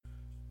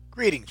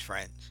Greetings,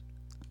 friends.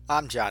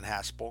 I'm John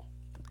Haspel.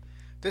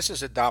 This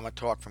is a Dhamma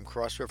talk from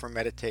Cross River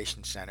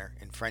Meditation Center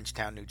in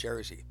Frenchtown, New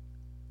Jersey.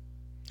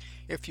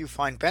 If you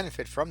find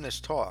benefit from this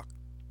talk,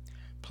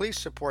 please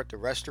support the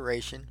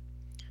restoration,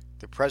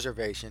 the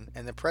preservation,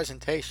 and the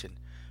presentation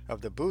of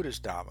the Buddha's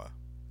Dhamma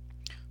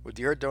with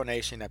your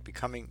donation at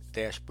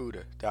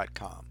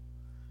becoming-buddha.com.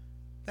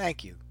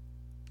 Thank you.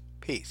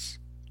 Peace.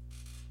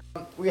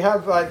 We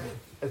have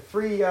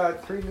three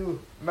new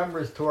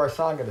members to our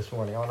Sangha this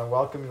morning. I want to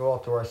welcome you all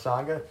to our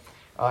Sangha.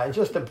 And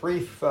just a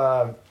brief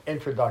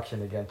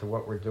introduction again to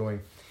what we're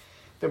doing.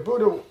 The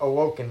Buddha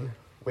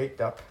waked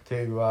up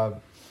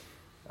to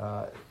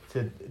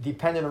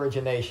dependent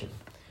origination,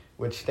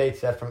 which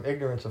states that from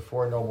ignorance of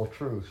Four Noble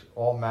Truths,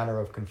 all manner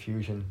of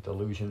confusion,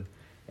 delusion,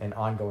 and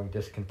ongoing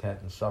discontent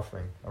and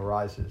suffering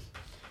arises.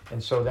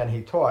 And so then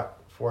he taught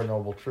Four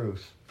Noble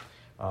Truths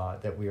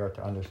that we are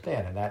to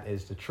understand, and that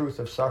is the truth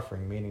of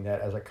suffering, meaning that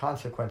as a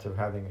consequence of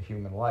having a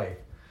human life,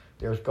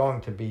 there's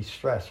going to be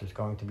stress, there's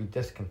going to be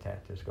discontent,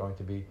 there's going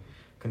to be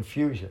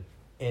confusion.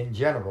 In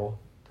general,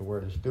 the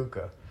word is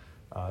dukkha.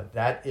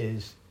 That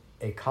is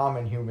a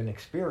common human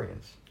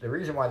experience. The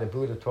reason why the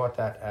Buddha taught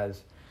that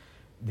as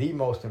the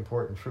most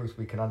important truth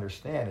we can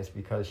understand is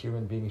because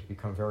human beings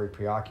become very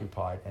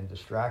preoccupied and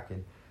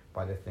distracted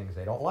by the things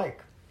they don't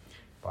like,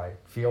 by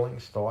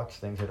feelings, thoughts,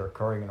 things that are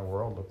occurring in the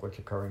world. Look what's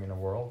occurring in the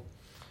world.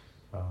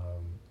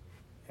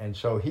 And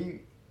so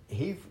he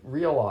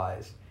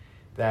realized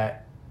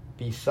that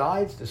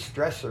besides the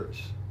stressors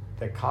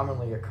that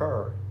commonly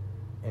occur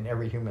in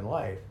every human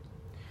life,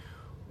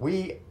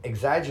 we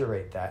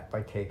exaggerate that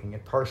by taking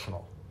it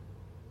personal.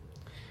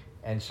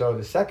 And so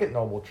the second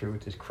noble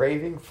truth is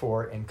craving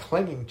for and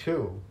clinging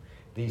to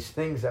these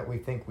things that we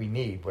think we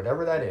need,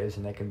 whatever that is,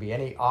 and that can be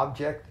any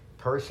object,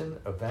 person,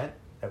 event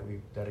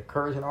that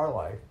occurs in our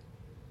life.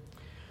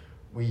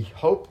 We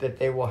hope that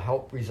they will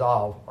help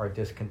resolve our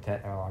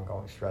discontent and our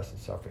ongoing stress and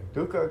suffering.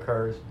 Dukkha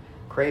occurs,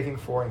 craving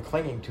for and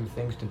clinging to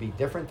things to be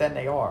different than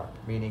they are,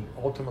 meaning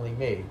ultimately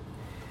me,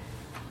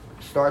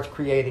 starts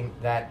creating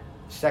that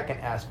second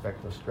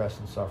aspect of stress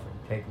and suffering,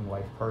 taking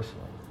life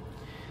personally.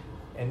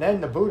 And then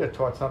the Buddha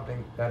taught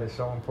something that is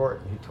so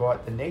important. He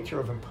taught the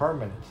nature of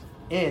impermanence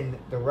in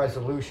the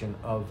resolution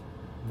of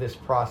this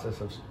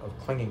process of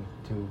clinging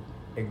to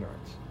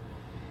ignorance.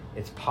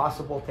 It's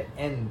possible to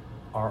end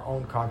our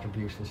own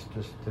contributions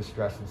to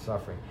stress and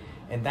suffering.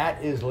 And that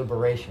is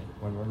liberation,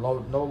 when we're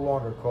no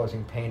longer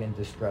causing pain and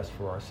distress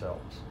for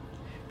ourselves.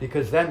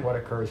 Because then what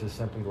occurs is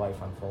simply life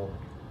unfolding.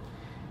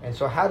 And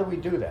so how do we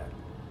do that?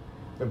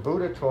 The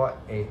Buddha taught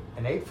an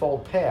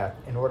eightfold path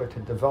in order to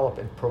develop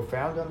a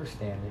profound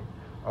understanding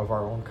of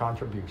our own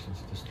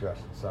contributions to stress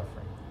and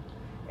suffering.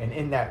 And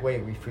in that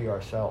way we free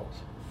ourselves,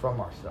 from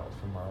our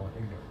own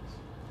ignorance.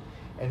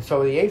 And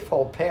so the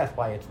eightfold path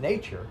by its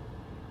nature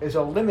is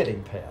a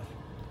limiting path.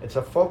 It's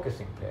a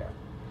focusing path.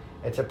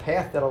 It's a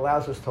path that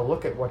allows us to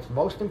look at what's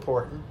most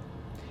important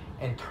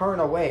and turn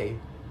away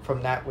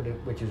from that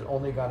which is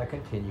only going to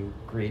continue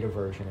greed,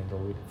 aversion, and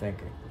deluded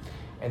thinking.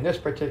 And this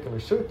particular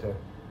sutta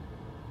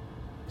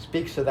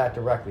speaks to that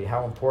directly,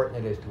 how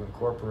important it is to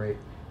incorporate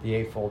the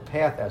Eightfold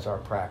Path as our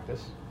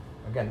practice.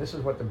 Again, this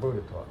is what the Buddha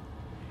taught.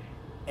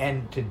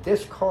 And to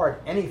discard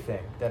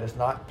anything that is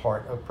not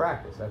part of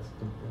practice. That's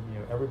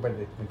everybody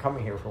that's been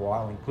coming here for a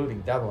while,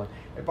 including Devlin.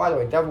 And by the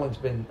way,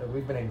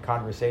 we've been in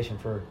conversation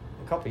for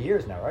a couple of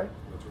years now, right?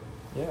 That's right.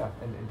 Yeah,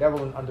 and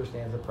Devlin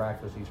understands the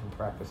practice. He's been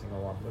practicing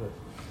along with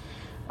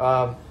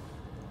us.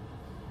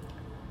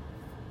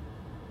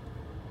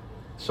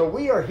 So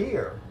we are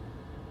here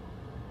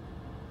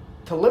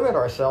to limit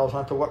ourselves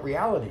onto what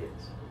reality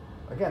is.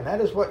 Again, that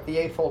is what the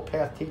Eightfold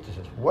Path teaches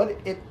us. What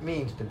it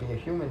means to be a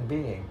human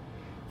being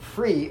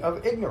free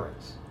of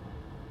ignorance.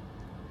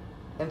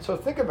 And so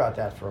think about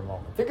that for a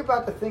moment. Think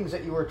about the things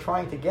that you were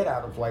trying to get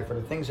out of life, or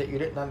the things that you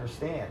didn't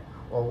understand,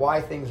 or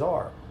why things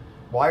are.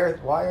 Why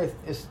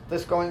is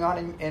this going on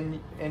in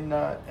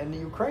the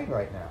Ukraine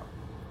right now?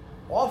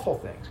 Awful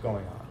things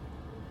going on.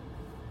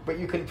 But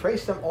you can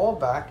trace them all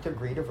back to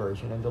greed,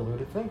 aversion, and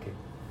deluded thinking.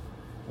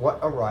 What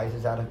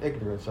arises out of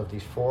ignorance of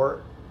these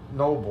four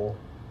noble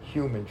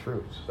human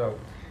truths. So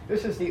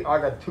this is the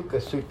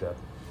Aganthuka Sutta.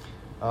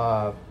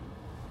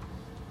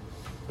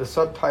 The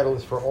subtitle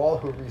is For All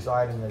Who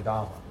Reside in the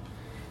Dhamma.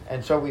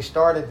 And so we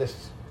started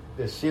this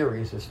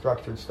series, this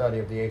structured study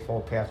of the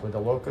Eightfold Path with the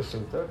Loka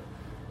Sutta,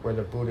 where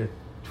the Buddha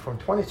from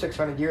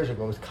 2,600 years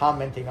ago was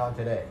commenting on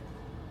today.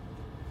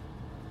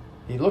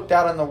 He looked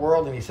out on the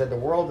world and he said, the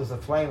world is a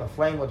flame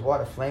with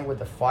what? A flame with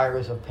the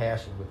fires of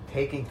passion, with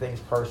taking things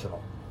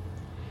personal.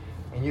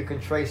 And you can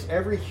trace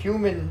every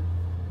human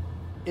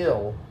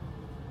ill,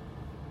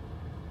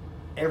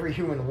 every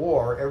human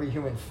war, every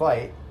human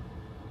fight,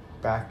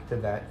 back to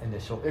that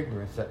initial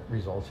ignorance that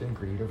results in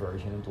greed,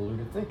 aversion, and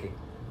deluded thinking.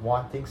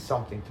 Wanting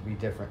something to be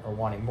different, or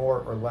wanting more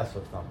or less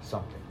of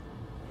something.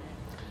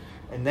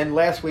 And then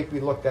last week we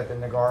looked at the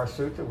Nagara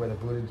Sutta, where the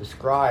Buddha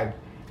described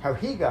how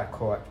he got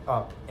caught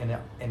up in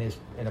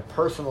a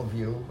personal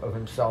view of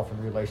himself in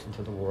relation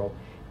to the world,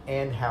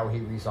 and how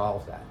he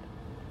resolved that.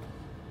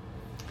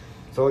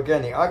 So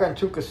again, the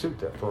Agantuka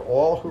Sutta, for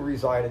all who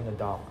reside in the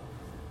Dhamma.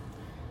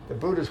 The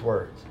Buddha's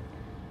words.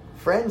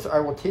 Friends, I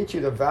will teach you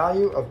the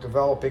value of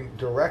developing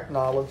direct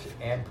knowledge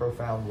and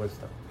profound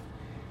wisdom.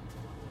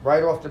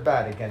 Right off the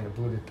bat, again, the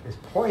Buddha is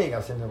pointing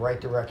us in the right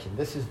direction.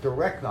 This is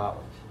direct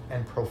knowledge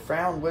and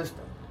profound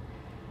wisdom.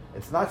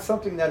 It's not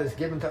something that is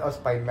given to us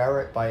by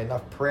merit, by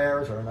enough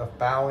prayers or enough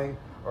bowing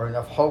or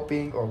enough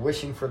hoping or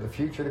wishing for the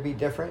future to be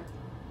different.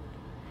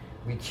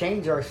 We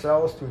change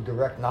ourselves through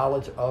direct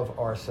knowledge of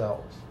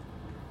ourselves.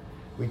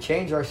 We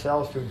change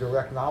ourselves through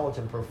direct knowledge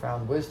and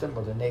profound wisdom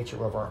of the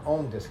nature of our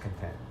own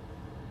discontent.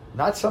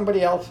 Not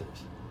somebody else's.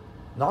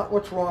 Not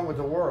what's wrong with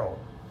the world.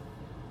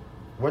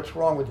 What's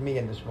wrong with me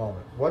in this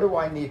moment? What do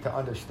I need to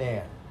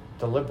understand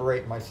to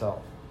liberate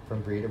myself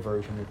from greed,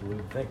 aversion, and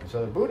deluded thinking?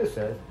 So the Buddha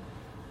says,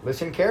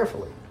 listen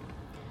carefully.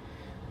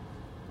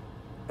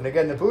 And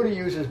again, the Buddha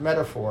uses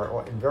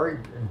metaphor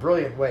in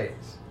brilliant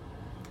ways.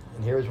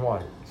 And here's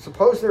one.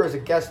 Suppose there is a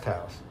guest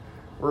house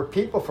where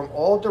people from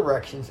all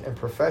directions and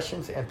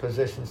professions and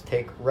positions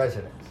take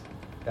residence.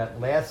 That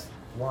last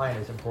line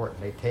is important.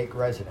 They take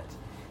residence.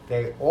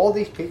 All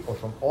these people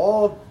from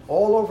all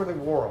over the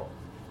world,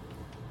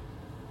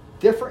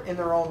 different in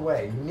their own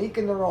way, unique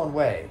in their own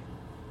way,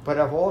 but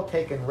have all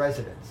taken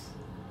residence.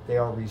 They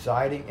are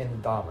residing in the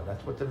Dhamma.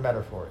 That's what the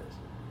metaphor is.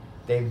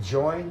 They've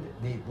joined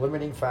the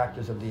limiting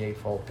factors of the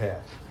Eightfold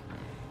Path.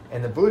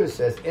 And the Buddha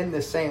says, in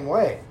the same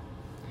way,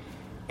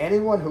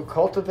 anyone who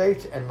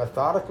cultivates and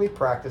methodically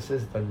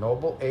practices the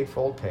Noble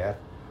Eightfold Path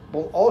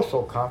will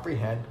also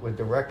comprehend with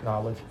direct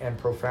knowledge and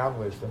profound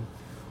wisdom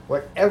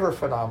whatever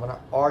phenomena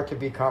are to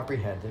be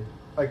comprehended,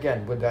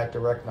 again, with that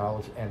direct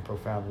knowledge and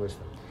profound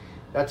wisdom.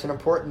 That's an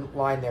important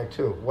line there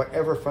too.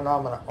 Whatever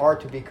phenomena are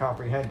to be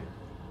comprehended.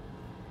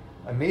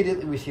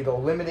 Immediately we see the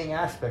limiting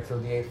aspects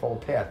of the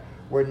Eightfold Path.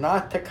 We're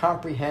not to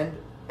comprehend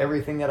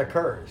everything that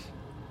occurs.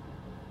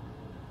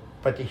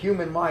 But the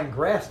human mind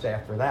grasps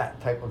after that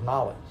type of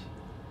knowledge.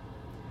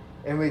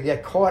 And we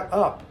get caught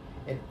up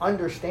in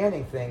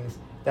understanding things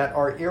that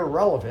are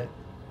irrelevant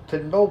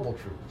to noble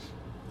truths.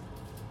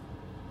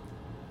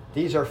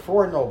 These are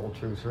four noble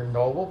truths. They're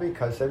noble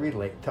because they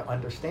relate to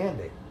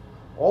understanding.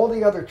 All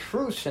the other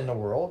truths in the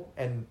world,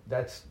 and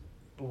that's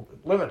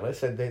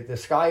limitless, and the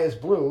sky is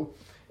blue,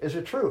 is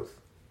a truth.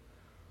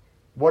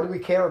 What do we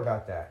care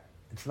about that?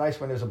 It's nice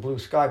when there's a blue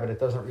sky, but it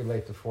doesn't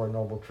relate to four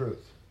noble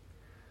truths.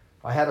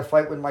 I had a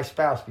fight with my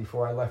spouse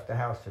before I left the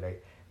house today.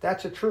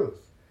 That's a truth.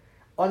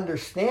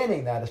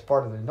 Understanding that is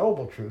part of the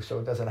noble truth so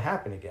it doesn't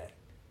happen again.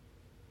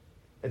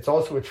 It's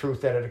also a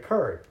truth that it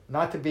occurred,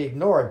 not to be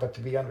ignored, but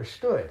to be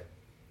understood.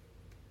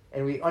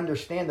 And we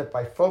understand it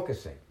by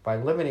focusing, by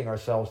limiting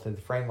ourselves to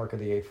the framework of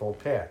the Eightfold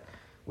Path,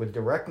 with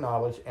direct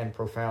knowledge and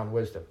profound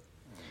wisdom.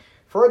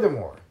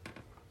 Furthermore,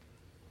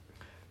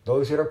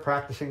 those that are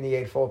practicing the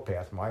Eightfold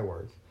Path, my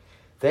words,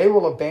 they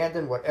will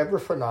abandon whatever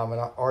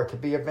phenomena are to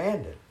be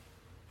abandoned.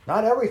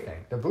 Not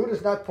everything. The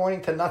Buddha's not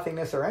pointing to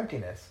nothingness or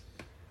emptiness.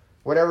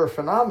 Whatever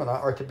phenomena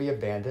are to be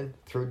abandoned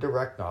through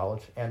direct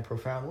knowledge and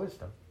profound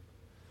wisdom.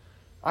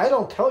 I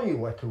don't tell you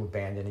what to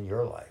abandon in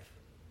your life.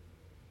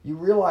 You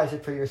realize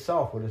it for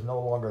yourself what is no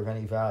longer of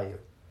any value,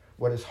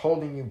 what is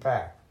holding you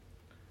back,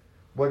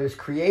 what is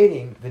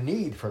creating the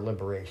need for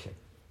liberation.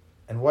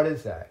 And what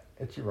is that?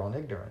 It's your own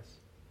ignorance.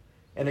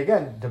 And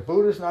again, the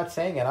Buddha's not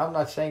saying, and I'm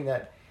not saying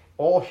that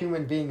all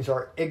human beings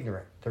are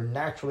ignorant. They're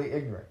naturally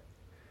ignorant.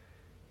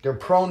 They're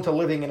prone to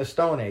living in a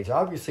stone age.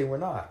 Obviously, we're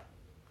not.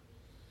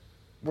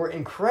 We're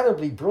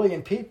incredibly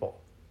brilliant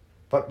people,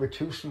 but we're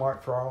too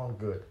smart for our own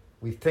good.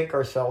 We think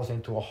ourselves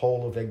into a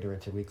hole of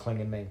ignorance and we cling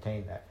and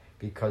maintain that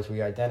because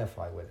we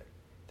identify with it.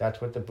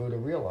 That's what the Buddha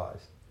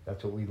realized.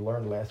 That's what we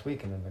learned last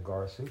week in the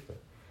Nagara Sutta.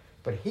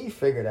 But he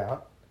figured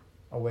out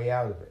a way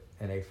out of it,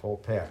 an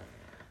Eightfold Path.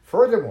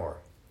 Furthermore,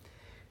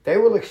 they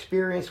will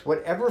experience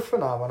whatever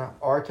phenomena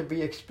are to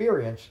be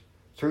experienced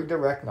through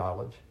direct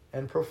knowledge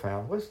and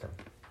profound wisdom.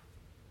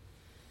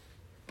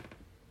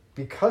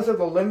 Because of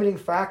the limiting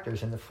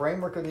factors in the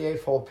framework of the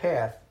Eightfold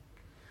Path,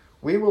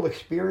 we will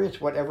experience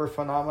whatever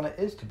phenomena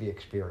is to be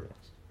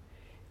experienced,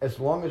 as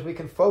long as we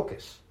can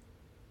focus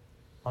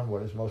on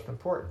what is most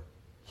important.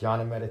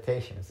 Jhana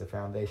meditation is the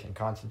foundation,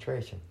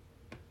 concentration.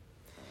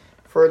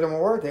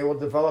 Furthermore, they will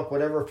develop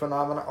whatever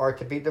phenomena are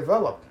to be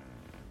developed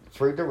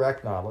through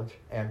direct knowledge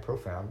and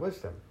profound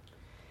wisdom.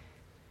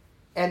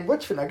 And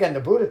which, again, the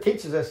Buddha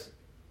teaches us,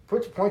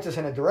 points us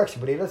in a direction,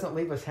 but he doesn't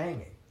leave us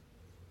hanging.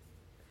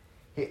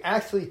 He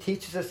actually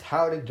teaches us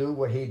how to do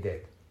what he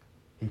did.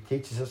 He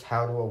teaches us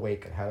how to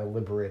awaken, how to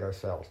liberate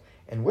ourselves.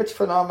 And which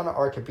phenomena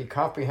are to be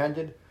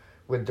comprehended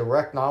with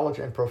direct knowledge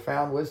and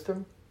profound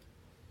wisdom?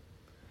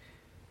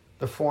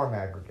 The form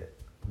aggregate,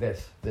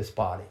 this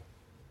body.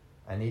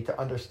 I need to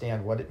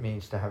understand what it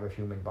means to have a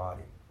human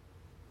body.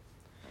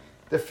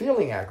 The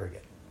feeling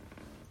aggregate.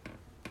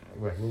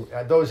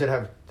 Those that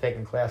have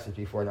taken classes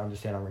before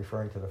understand I'm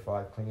referring to the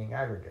 5 clinging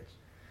aggregates.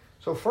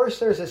 So first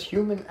there's this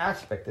human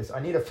aspect. I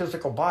need a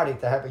physical body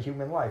to have a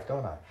human life,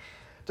 don't I?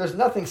 There's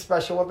nothing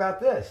special about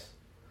this.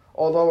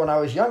 Although when I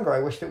was younger, I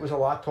wished it was a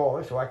lot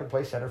taller so I could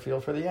play center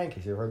field for the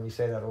Yankees. You've heard me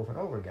say that over and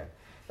over again.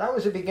 That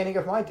was the beginning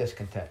of my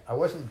discontent. I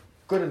wasn't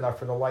good enough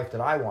for the life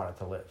that I wanted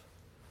to live.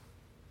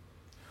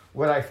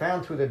 What I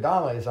found through the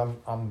Dhamma is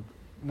I'm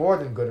more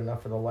than good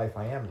enough for the life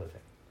I am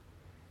living.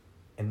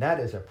 And that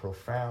is a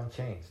profound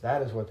change.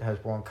 That is what has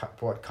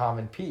brought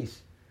common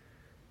peace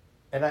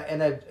and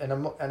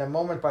a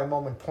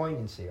moment-by-moment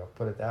poignancy, I'll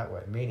put it that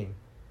way, meaning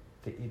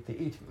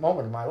to each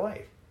moment of my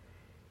life,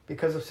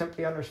 because of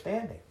simply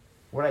understanding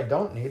what I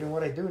don't need and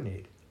what I do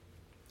need.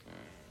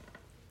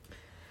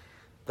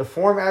 The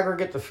form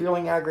aggregate, the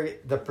feeling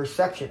aggregate, the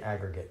perception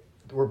aggregate.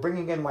 We're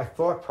bringing in my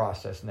thought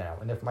process now.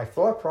 And if my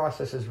thought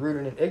process is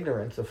rooted in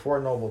ignorance of Four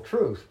Noble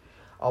Truths,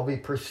 I'll be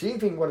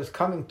perceiving what is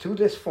coming to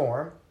this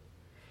form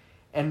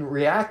and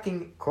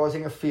reacting,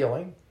 causing a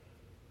feeling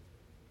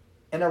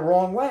in a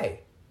wrong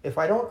way. If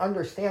I don't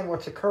understand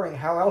what's occurring,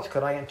 how else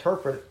could I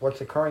interpret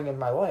what's occurring in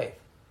my life?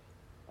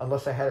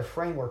 Unless I had a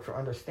framework for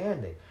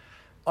understanding.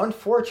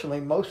 Unfortunately,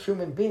 most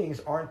human beings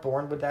aren't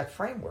born with that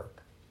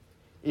framework.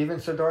 Even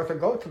Siddhartha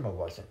Gautama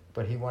wasn't,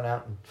 but he went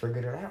out and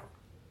figured it out.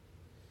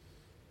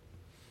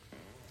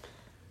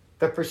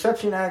 The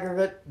perception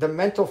aggregate, the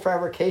mental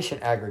fabrication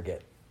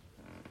aggregate.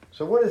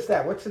 So what is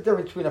that? What's the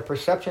difference between a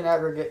perception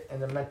aggregate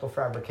and the mental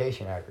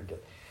fabrication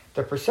aggregate?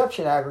 The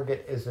perception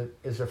aggregate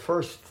is a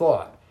first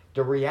thought,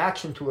 the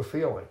reaction to a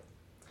feeling.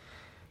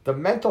 The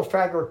mental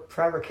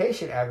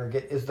fabrication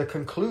aggregate is the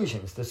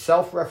conclusions, the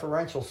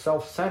self-referential,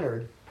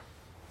 self-centered,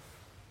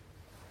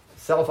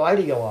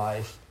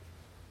 self-idealized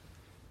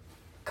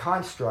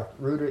construct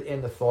rooted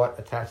in the thought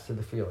attached to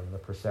the feeling, the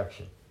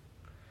perception.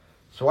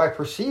 So I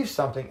perceive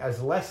something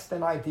as less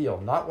than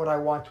ideal, not what I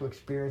want to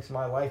experience in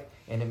my life,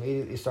 and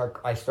immediately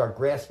I start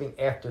grasping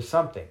after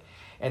something.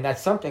 And that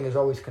something is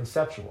always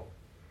conceptual.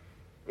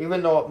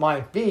 Even though it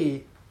might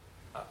be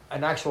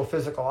an actual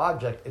physical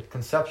object, it's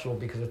conceptual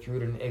because it's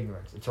rooted in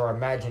ignorance. It's our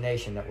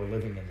imagination that we're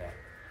living in that.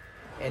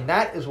 And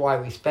that is why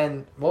we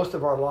spend most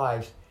of our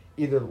lives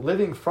either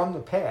living from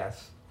the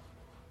past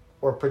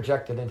or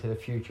projected into the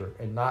future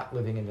and not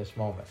living in this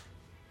moment.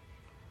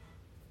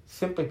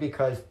 Simply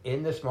because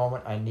in this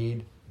moment I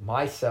need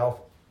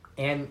myself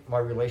and my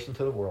relation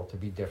to the world to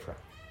be different.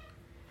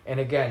 And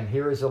again,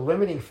 here is a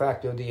limiting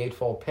factor of the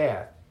Eightfold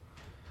Path,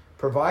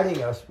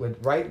 providing us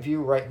with right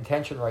view, right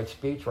intention, right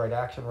speech, right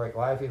action, right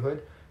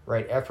livelihood,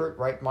 right effort,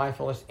 right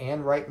mindfulness,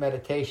 and right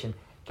meditation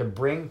to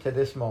bring to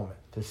this moment,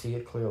 to see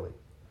it clearly.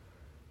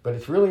 But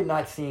it's really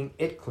not seeing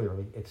it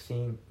clearly, it's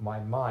seeing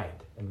my mind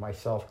and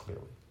myself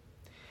clearly.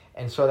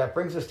 And so that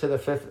brings us to the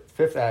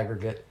fifth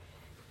aggregate,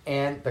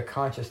 and the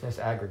consciousness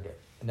aggregate.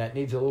 And that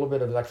needs a little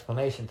bit of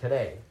explanation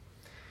today,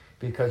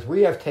 because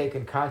we have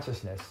taken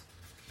consciousness,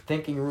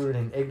 thinking rooted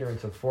in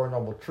ignorance of Four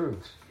Noble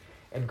Truths,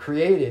 and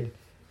created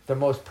the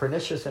most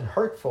pernicious and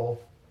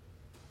hurtful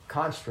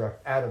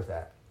construct out of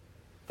that.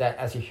 That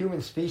as a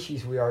human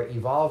species we are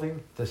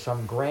evolving to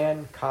some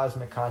grand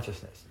cosmic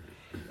consciousness.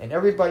 And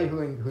everybody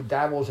who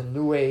dabbles in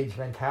New Age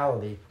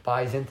mentality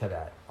buys into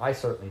that. I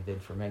certainly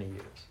did for many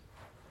years.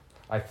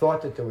 I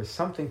thought that there was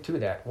something to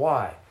that.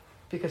 Why?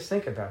 Because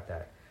think about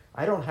that.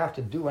 I don't have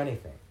to do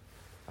anything.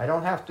 I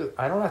don't have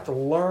to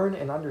learn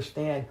and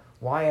understand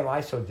why am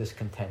I so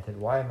discontented,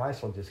 why am I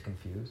so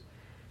disconfused?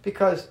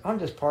 Because I'm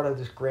just part of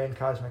this grand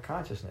cosmic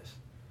consciousness.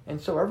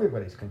 And so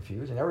everybody's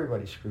confused and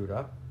everybody's screwed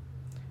up.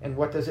 And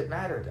what does it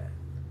matter then?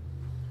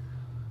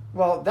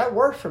 Well, that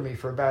worked for me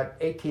for about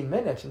 18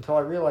 minutes until I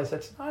realized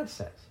that's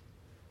nonsense.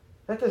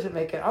 That doesn't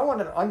make it. I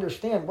wanted to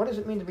understand, what does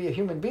it mean to be a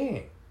human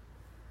being?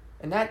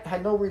 And that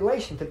had no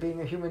relation to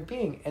being a human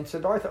being. And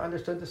Siddhartha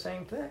understood the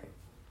same thing.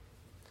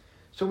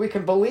 So we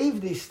can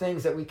believe these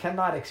things that we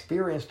cannot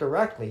experience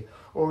directly,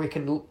 or we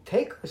can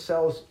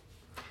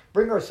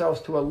bring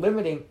ourselves to a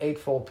limiting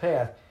Eightfold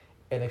Path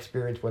and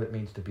experience what it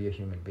means to be a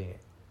human being.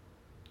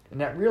 And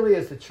that really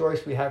is the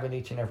choice we have in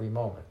each and every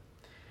moment.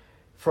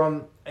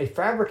 From a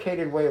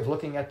fabricated way of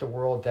looking at the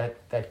world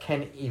that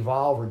can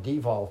evolve or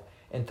devolve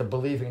into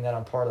believing that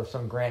I'm part of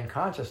some grand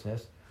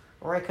consciousness,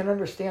 or I can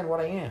understand what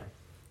I am.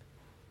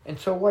 And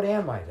so what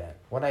am I then?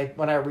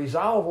 When I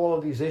resolve all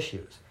of these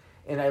issues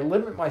and I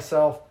limit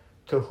myself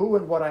to who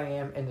and what I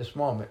am in this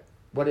moment,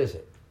 what is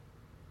it?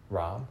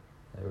 Ram.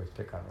 I always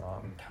pick on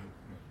Ram.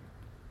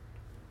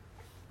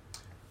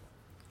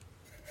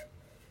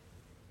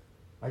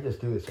 I just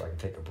do this so I can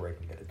take a break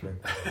and get a drink.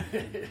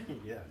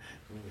 Yeah.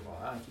 Well,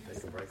 I have to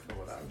take a break from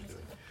what I was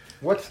doing.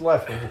 What's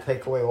left when you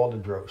take away all the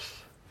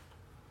dross?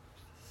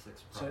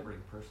 Sixth property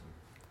person.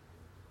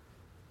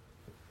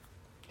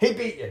 He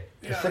beat you.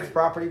 The sixth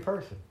property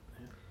person.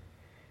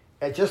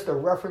 Yeah. It's just a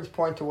reference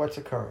point to what's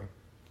occurring.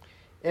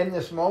 In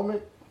this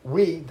moment,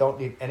 we don't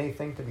need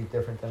anything to be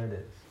different than it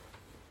is.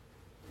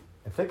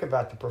 And think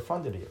about the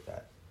profundity of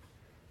that.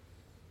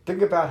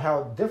 Think about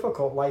how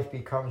difficult life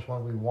becomes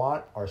when we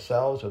want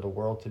ourselves or the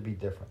world to be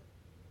different.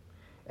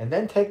 And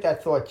then take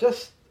that thought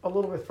just a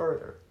little bit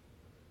further.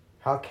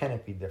 How can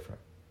it be different?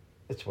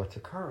 It's what's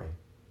occurring.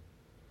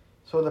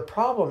 So the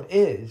problem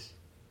is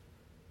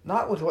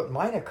not with what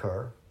might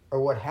occur or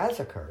what has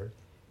occurred.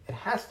 It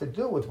has to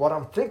do with what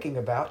I'm thinking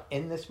about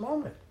in this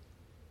moment.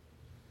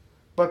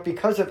 But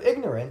because of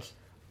ignorance,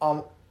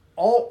 I'm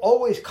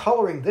always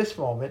coloring this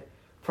moment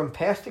from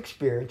past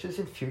experiences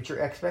and future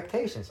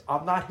expectations.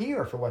 I'm not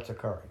here for what's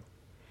occurring.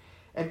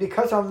 And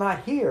because I'm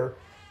not here,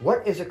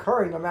 what is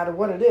occurring, no matter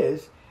what it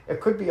is,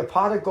 it could be a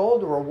pot of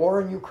gold or a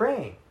war in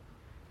Ukraine,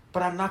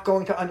 but I'm not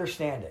going to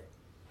understand it.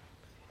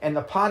 And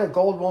the pot of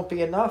gold won't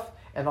be enough,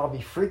 and I'll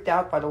be freaked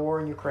out by the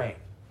war in Ukraine.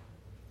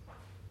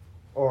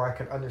 Or I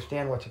can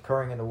understand what's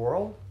occurring in the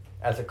world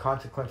as a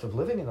consequence of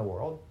living in the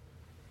world.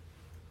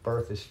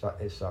 Birth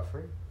is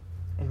suffering,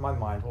 and my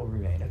mind will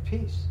remain at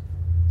peace.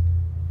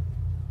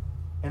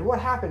 And what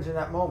happens in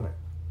that moment?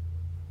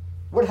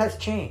 What has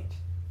changed?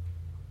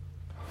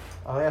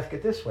 I'll ask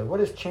it this way. What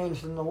has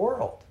changed in the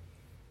world?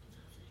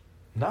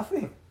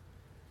 Nothing.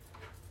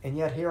 And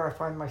yet here I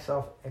find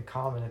myself in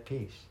calm and at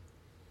peace.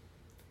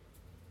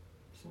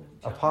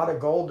 A pot of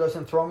gold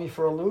doesn't throw me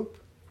for a loop,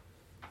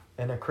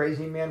 and a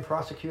crazy man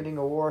prosecuting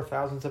a war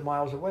thousands of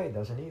miles away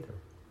doesn't either.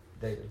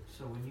 David?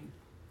 So when you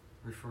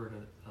refer to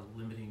a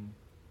limiting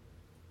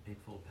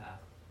Eightfold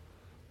Path,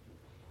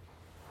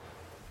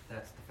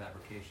 that's the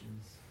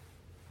fabrications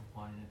of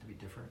wanting it to be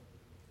different?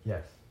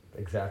 Yes,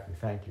 exactly.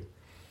 Thank you.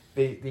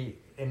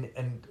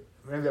 And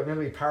maybe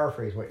me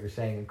paraphrase what you're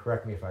saying and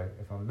correct me if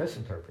I'm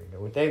misinterpreting.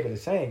 But what David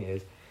is saying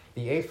is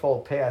the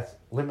Eightfold Path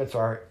limits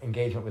our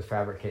engagement with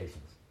fabrications.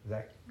 Is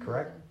that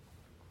correct?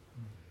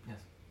 Yes.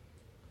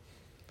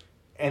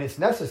 And it's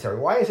necessary.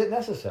 Why is it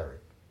necessary?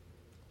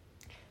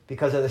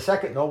 Because of the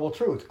second noble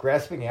truth,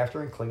 grasping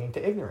after and clinging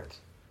to ignorance.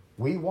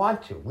 We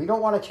want to. We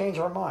don't want to change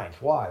our minds.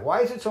 Why?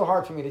 Why is it so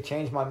hard for me to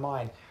change my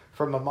mind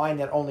from a mind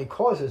that only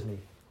causes me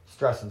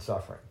stress and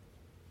suffering?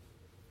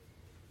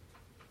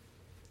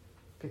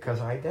 Because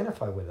I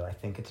identify with it. I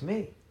think it's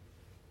me.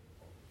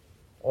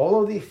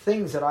 All of these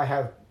things that I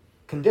have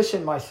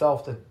conditioned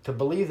myself to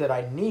believe that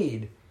I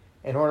need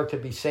in order to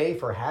be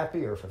safe or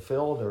happy or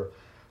fulfilled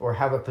or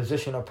have a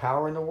position of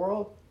power in the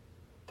world,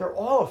 they're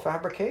all a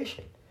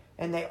fabrication.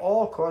 And they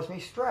all cause me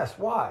stress.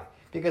 Why?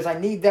 Because I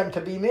need them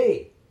to be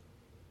me.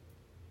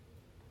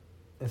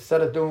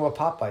 Instead of doing what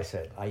Popeye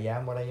said, I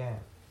am what I am.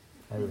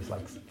 I was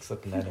like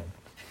slipping that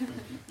in.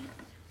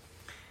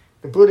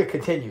 The Buddha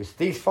continues,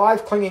 these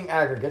 5 clinging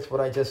aggregates, what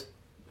I just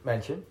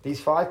mentioned,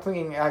 these 5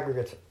 clinging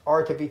aggregates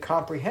are to be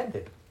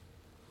comprehended.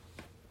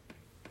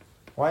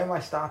 Why am I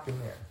stopping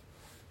there?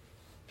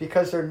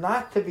 Because they're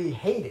not to be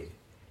hated.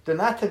 They're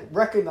not to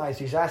recognize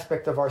these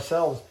aspects of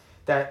ourselves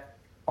that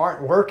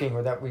aren't working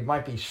or that we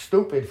might be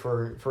stupid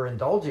for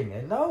indulging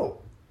in. No.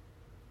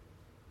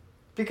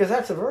 Because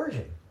that's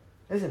aversion,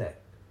 isn't it?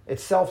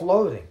 It's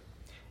self-loathing.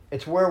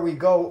 It's where we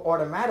go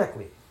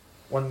automatically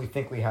when we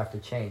think we have to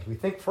change. We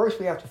think first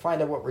we have to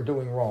find out what we're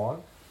doing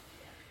wrong,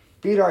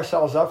 beat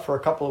ourselves up for a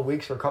couple of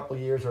weeks or a couple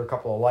of years or a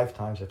couple of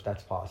lifetimes if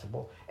that's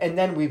possible, and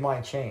then we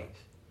might change.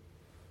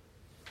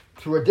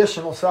 Through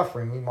additional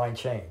suffering, we might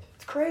change.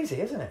 It's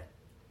crazy, isn't it?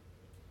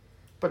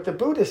 But the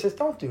Buddha says,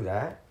 don't do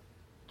that.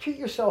 Treat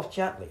yourself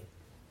gently.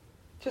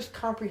 Just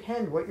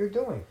comprehend what you're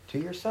doing to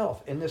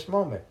yourself in this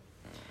moment.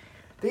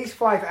 These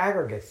 5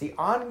 aggregates, the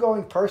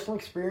ongoing personal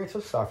experience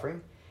of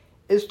suffering,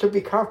 is to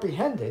be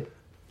comprehended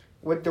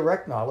with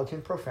direct knowledge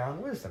and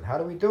profound wisdom. How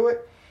do we do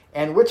it?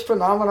 And which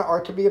phenomena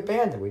are to be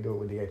abandoned? We do it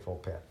with the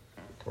Eightfold Path.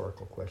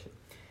 Rhetorical question.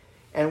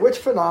 And which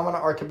phenomena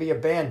are to be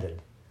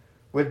abandoned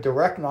with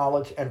direct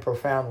knowledge and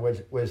profound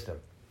wisdom?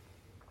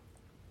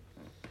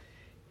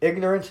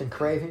 Ignorance and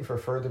craving for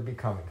further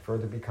becoming,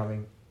 further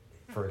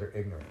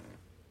ignorant.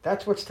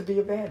 That's what's to be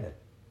abandoned.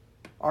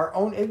 Our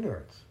own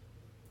ignorance.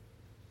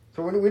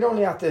 So we don't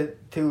have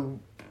to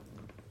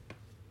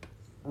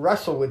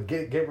wrestle with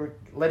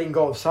letting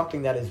go of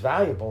something that is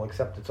valuable,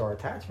 except it's our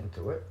attachment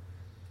to it.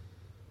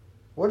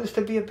 What is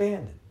to be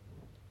abandoned?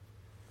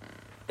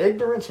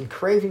 Ignorance and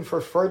craving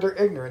for further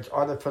ignorance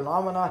are the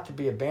phenomena to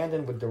be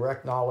abandoned with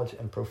direct knowledge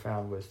and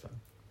profound wisdom.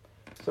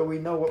 So we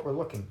know what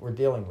we're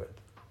dealing with.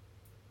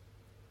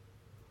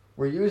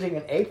 We're using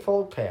an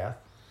Eightfold Path,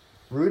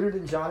 rooted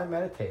in jhana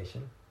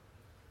meditation,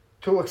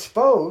 to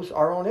expose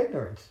our own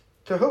ignorance.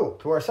 To who?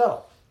 To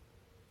ourselves.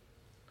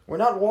 We're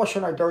not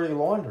washing our dirty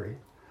laundry.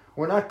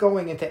 We're not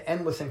going into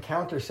endless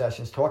encounter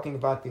sessions talking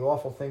about the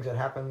awful things that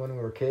happened when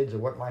we were kids or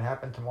what might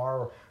happen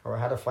tomorrow or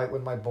how to fight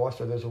with my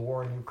boss or there's a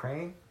war in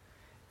Ukraine.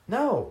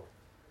 No.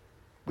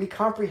 We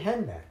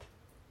comprehend that.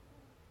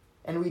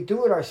 And we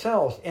do it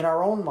ourselves in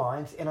our own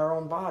minds, in our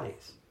own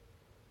bodies.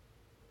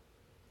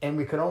 And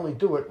we can only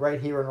do it right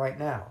here and right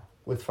now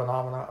with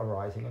phenomena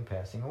arising and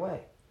passing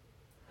away.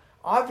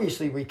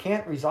 Obviously, we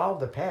can't resolve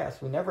the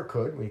past. We never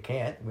could. We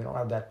can't. We don't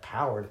have that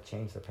power to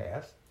change the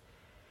past.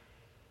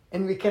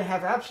 And we can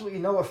have absolutely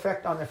no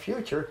effect on the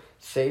future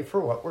save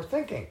for what we're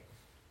thinking.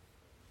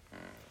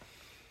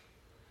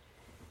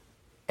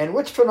 And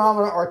which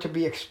phenomena are to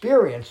be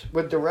experienced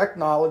with direct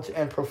knowledge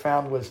and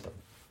profound wisdom?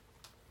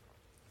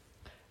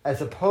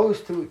 As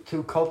opposed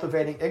to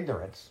cultivating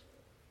ignorance,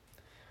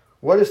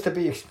 what is to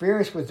be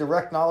experienced with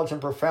direct knowledge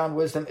and profound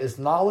wisdom is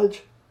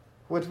knowledge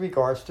with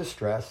regards to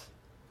stress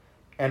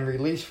and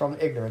release from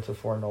ignorance of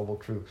Four Noble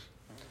Truths.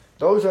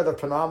 Those are the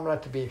phenomena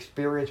to be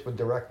experienced with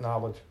direct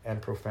knowledge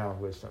and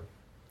profound wisdom.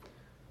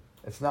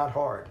 It's not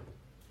hard.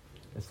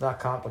 It's not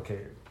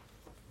complicated.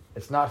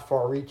 It's not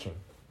far-reaching.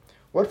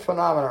 What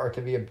phenomena are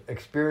to be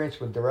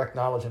experienced with direct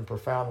knowledge and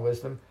profound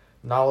wisdom?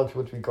 Knowledge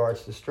with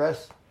regards to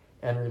stress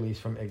and release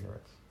from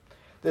ignorance.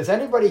 Does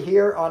anybody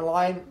here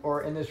online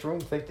or in this room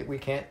think that we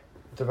can't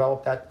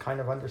develop that kind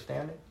of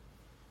understanding?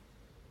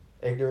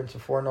 Ignorance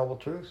of Four Noble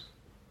Truths?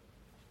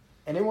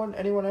 Anyone?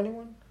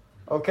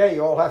 Okay,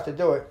 you all have to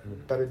do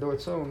it. Better do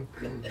it soon.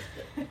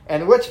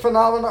 And which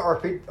phenomena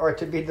are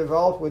to be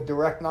developed with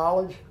direct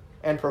knowledge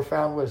and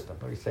profound wisdom?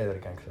 Let me say that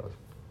again because I was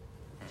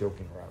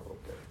joking around a little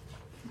bit.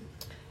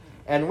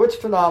 And which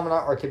phenomena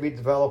are to be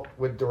developed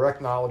with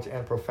direct knowledge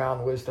and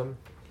profound wisdom?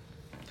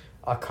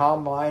 A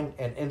calm mind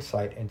and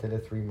insight into the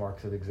three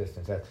marks of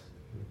existence. That's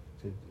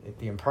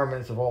the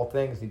impermanence of all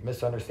things, the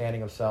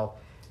misunderstanding of self,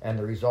 and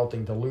the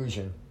resulting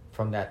delusion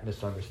from that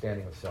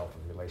misunderstanding of self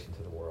in relation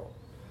to the world.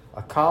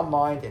 A calm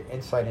mind and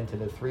insight into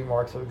the three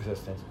marks of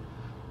existence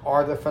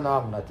are the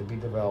phenomena to be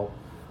developed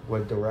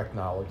with direct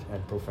knowledge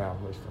and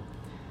profound wisdom.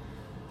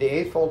 The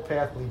Eightfold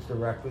Path leads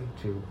directly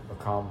to a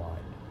calm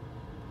mind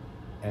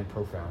and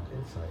profound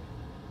insight.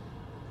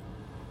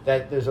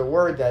 That there's a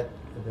word that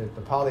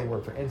the Pali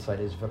word for insight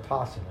is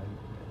vipassana.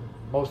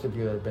 Most of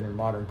you that have been in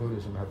modern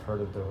Buddhism have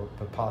heard of the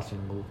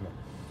Vipassana movement.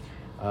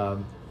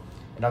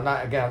 And I'm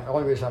not, again, the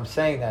only reason I'm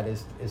saying that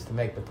is to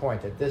make the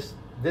point that this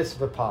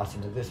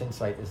Vipassana, this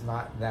insight is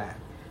not that.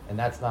 And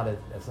that's not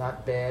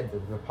bad. The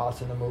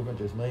Vipassana movement,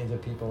 there's millions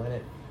of people in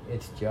it.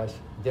 It's just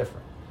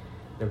different.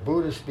 The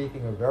Buddha is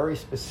speaking a very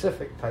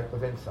specific type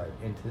of insight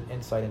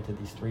into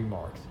these three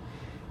marks.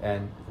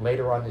 And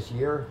later on this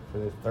year, for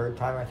the third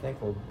time I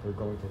think, we're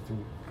going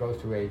to go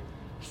through a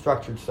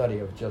structured study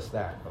of just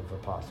that, of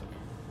Vipassana.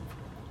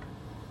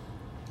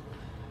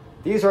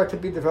 These are to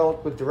be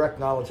developed with direct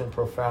knowledge and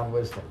profound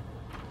wisdom.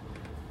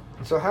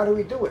 And so how do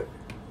we do it?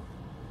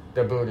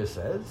 The Buddha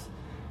says.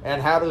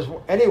 And how does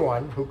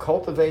anyone who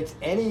cultivates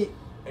and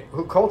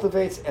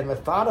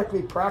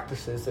methodically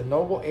practices the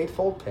Noble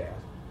Eightfold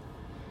Path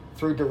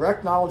through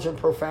direct knowledge and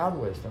profound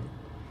wisdom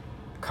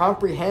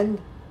comprehend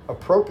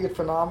appropriate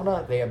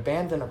phenomena, they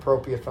abandon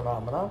appropriate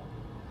phenomena.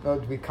 No,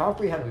 we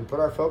comprehend, we put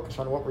our focus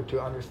on what we're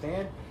to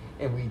understand,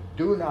 and we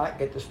do not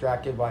get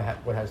distracted by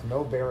what has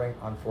no bearing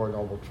on Four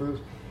Noble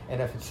Truths.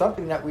 And if it's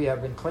something that we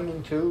have been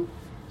clinging to,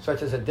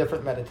 such as a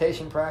different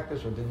meditation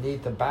practice or the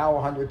need to bow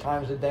 100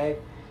 times a day,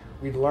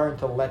 we learn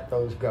to let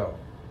those go.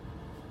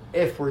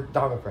 If we're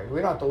Dhamma practice.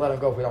 We don't have to let them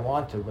go if we don't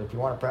want to, but if you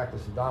want to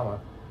practice the Dhamma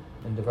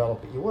and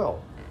develop it, you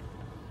will.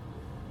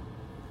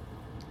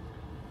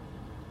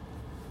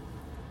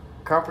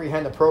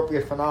 Comprehend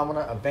appropriate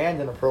phenomena,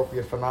 abandon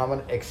appropriate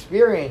phenomena,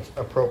 experience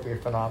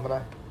appropriate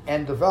phenomena,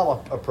 and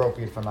develop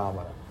appropriate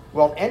phenomena.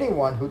 Well,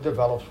 anyone who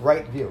develops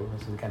right view,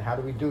 this is again, how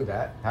do we do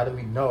that? How do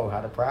we know how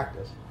to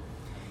practice?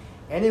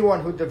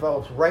 Anyone who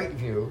develops right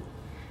view,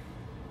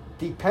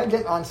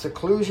 dependent on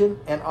seclusion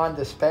and on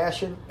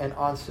dispassion and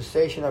on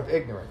cessation of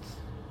ignorance,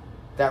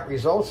 that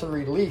results in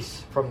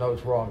release from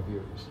those wrong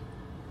views.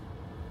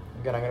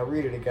 Again, I'm going to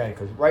read it again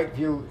because right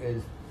view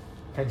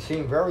can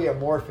seem very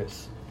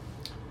amorphous.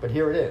 But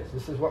here it is.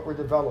 This is what we're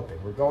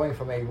developing. We're going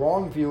from a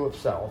wrong view of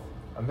self,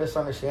 a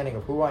misunderstanding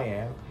of who I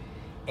am,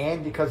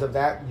 and because of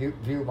that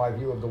view, my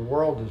view of the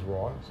world is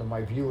wrong. So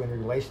my view in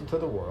relation to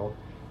the world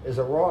is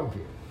a wrong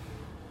view,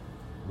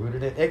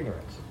 rooted in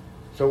ignorance.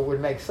 So it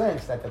would make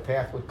sense that the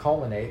path would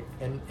culminate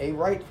in a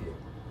right view.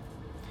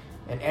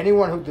 And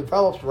anyone who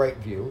develops right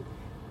view,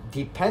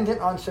 dependent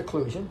on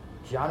seclusion,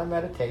 jhana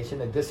meditation,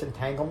 a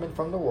disentanglement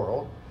from the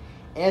world,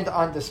 and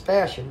on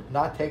dispassion,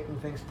 not taking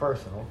things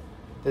personal,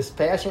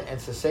 dispassion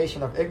and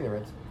cessation of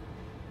ignorance,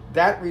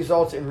 that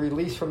results in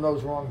release from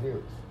those wrong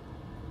views.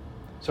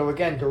 So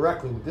again,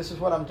 directly, this is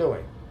what I'm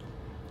doing.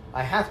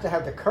 I have to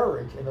have the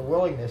courage and the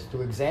willingness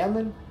to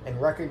examine and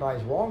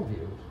recognize wrong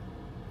views,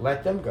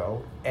 let them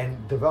go,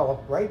 and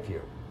develop right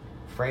view,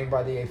 framed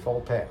by the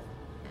Eightfold Path.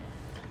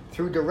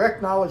 Through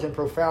direct knowledge and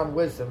profound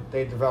wisdom,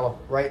 they develop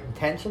right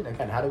intention.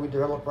 Again, how do we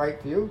develop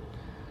right view?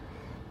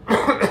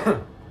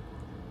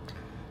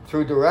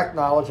 Through direct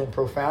knowledge and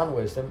profound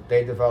wisdom,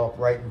 they develop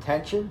right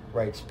intention,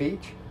 right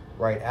speech,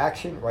 right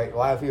action, right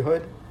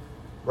livelihood,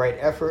 right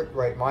effort,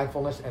 right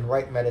mindfulness, and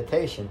right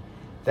meditation.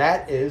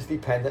 That is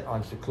dependent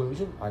on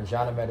seclusion, on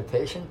jhana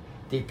meditation,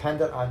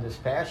 dependent on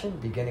dispassion,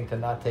 beginning to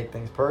not take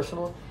things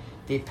personal,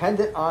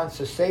 dependent on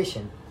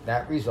cessation,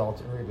 that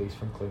results in release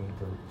from clinging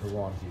to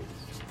wrong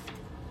views.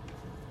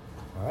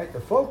 All right,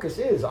 the focus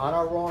is on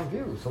our wrong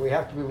views, so we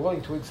have to be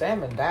willing to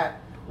examine that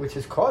which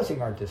is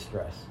causing our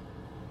distress.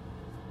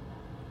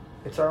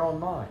 It's our own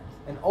minds.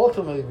 And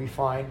ultimately we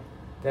find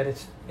that it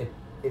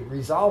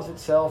resolves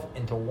itself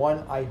into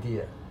one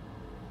idea.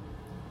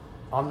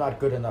 I'm not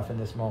good enough in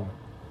this moment,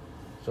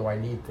 so I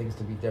need things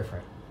to be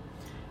different.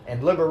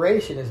 And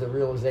liberation is the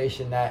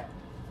realization that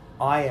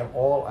I am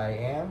all I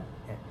am,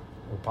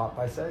 what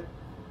Popeye said,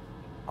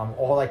 I'm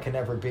all I can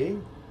ever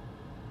be,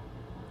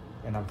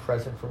 and I'm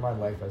present for my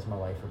life as my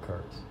life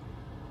occurs.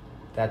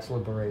 That's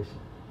liberation.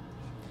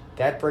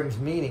 That brings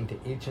meaning to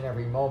each and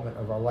every moment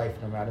of our life,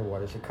 no matter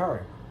what is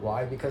occurring.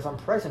 Why? Because I'm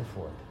present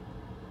for it.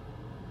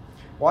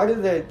 Why do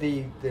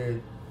the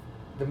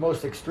the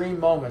most extreme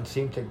moments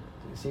seem to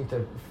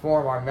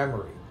form our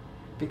memory,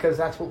 because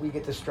that's what we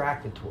get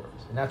distracted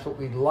towards, and that's what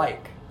we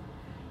like.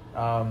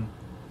 I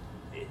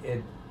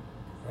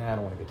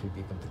don't want to get too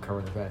deep into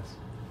current events,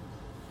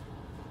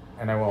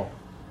 and I won't.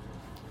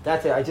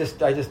 That's it. I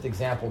just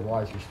exampled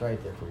Wise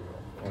Restraint there for you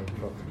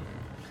all.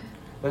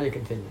 Let me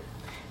continue.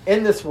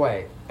 In this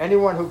way,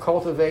 anyone who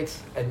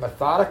cultivates and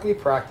methodically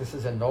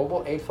practices a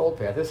noble eightfold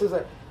path. This is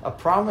a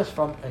promise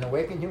from an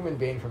awakened human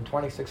being from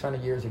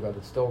 2,600 years ago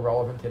that's still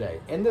relevant today.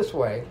 In this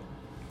way,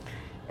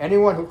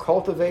 anyone who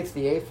cultivates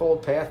the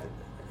eightfold path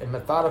and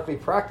methodically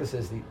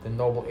practices the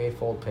noble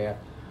eightfold path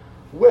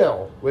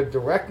will, with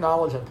direct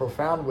knowledge and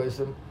profound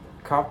wisdom,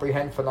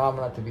 comprehend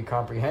phenomena to be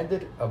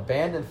comprehended,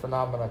 abandon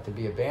phenomena to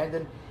be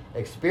abandoned,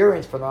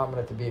 experience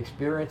phenomena to be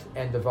experienced,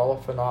 and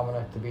develop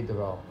phenomena to be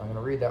developed. I'm going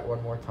to read that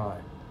one more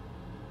time.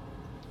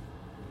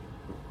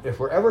 If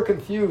we're ever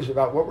confused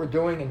about what we're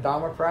doing in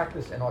Dhamma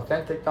practice, in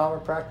authentic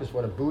Dhamma practice,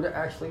 what a Buddha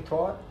actually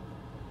taught,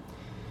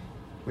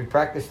 we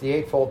practice the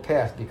Eightfold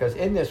Path, because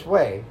in this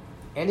way,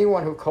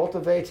 anyone who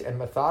cultivates and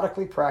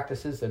methodically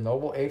practices the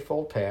Noble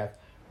Eightfold Path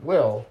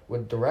will,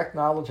 with direct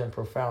knowledge and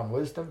profound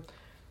wisdom,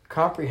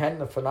 comprehend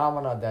the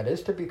phenomena that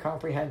is to be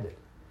comprehended.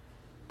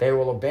 They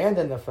will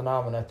abandon the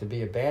phenomena to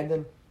be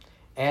abandoned,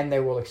 and they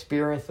will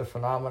experience the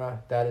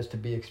phenomena that is to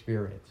be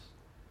experienced.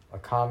 A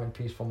calm and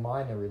peaceful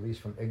mind and release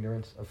from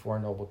ignorance of Four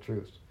Noble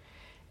Truths.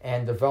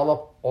 And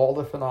develop all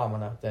the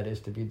phenomena that is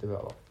to be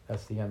developed.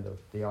 That's the end of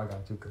the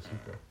Aganthuka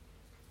Sutta.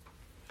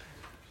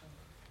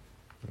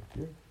 Thank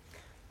you.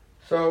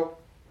 So,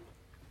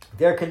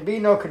 there can be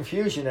no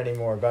confusion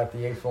anymore about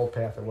the Eightfold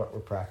Path or what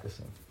we're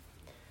practicing.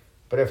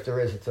 But if there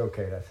is, it's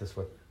okay. That's just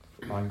what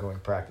ongoing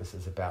practice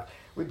is about.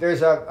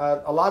 There's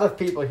a lot of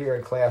people here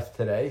in class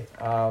today.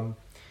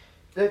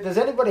 Does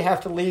anybody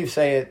have to leave,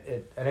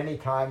 say, at any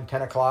time,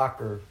 10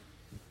 o'clock or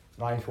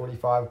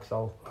 9:45? Because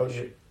I'll go to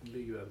you.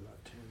 Leave at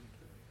about 10.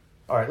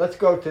 All right, let's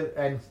go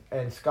to,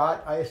 and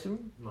Scott, I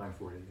assume?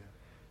 9:40, yeah.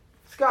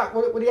 Scott,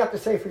 what do you have to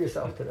say for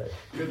yourself today?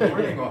 Good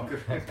morning, all.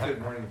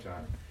 Good morning,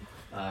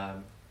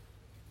 John.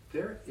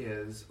 There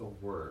is a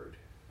word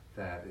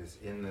that is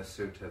in the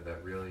sutta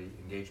that really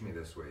engaged me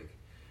this week.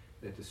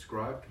 It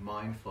described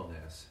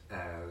mindfulness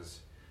as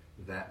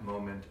that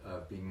moment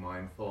of being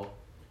mindful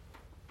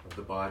of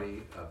the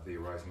body, of the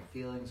arising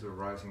feelings, of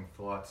arising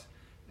thoughts,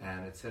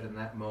 and it said in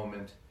that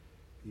moment,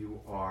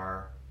 you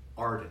are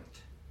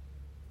ardent.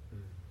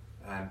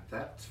 And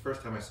that's the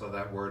first time I saw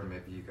that word, and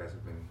maybe you guys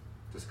have been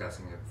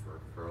discussing it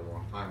for a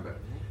long time, but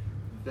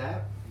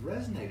that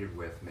resonated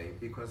with me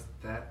because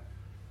that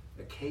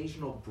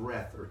occasional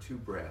breath or two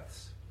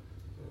breaths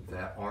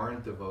that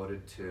aren't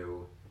devoted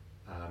to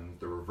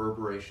the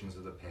reverberations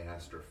of the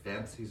past or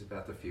fancies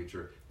about the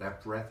future,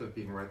 that breath of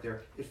being right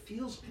there, it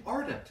feels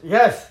ardent.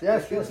 Yes. It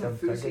feels I'm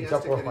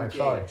enthusiastic and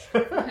engaged.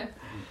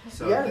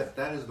 So Yes.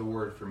 that is the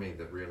word for me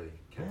that really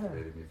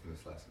captivated me from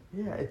this lesson.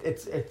 Yeah,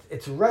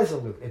 it's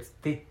resolute.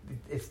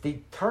 It's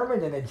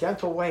determined in a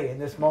gentle way in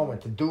this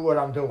moment to do what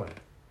I'm doing,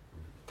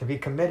 to be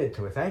committed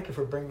to it. Thank you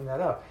for bringing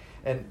that up.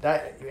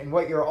 And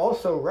what you're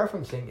also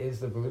referencing is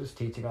the Buddha's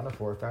teaching on the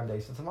four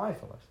foundations of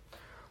mindfulness.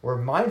 We're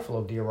mindful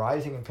of the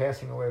arising and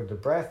passing away of the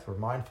breath. We're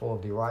mindful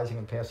of the arising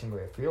and passing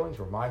away of feelings.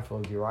 We're mindful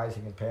of the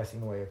arising and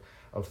passing away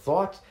of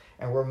thoughts.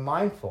 And we're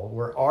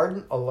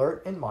ardent,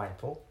 alert, and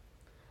mindful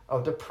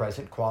of the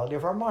present quality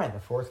of our mind,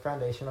 the fourth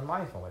foundation of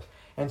mindfulness.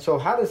 And so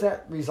how does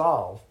that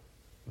resolve,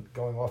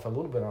 going off a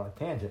little bit on a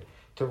tangent,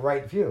 to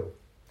right view?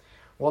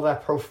 Well,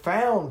 that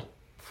profound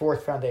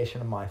fourth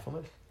foundation of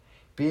mindfulness,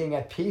 being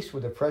at peace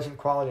with the present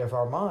quality of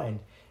our mind,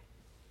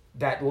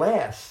 that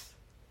lasts,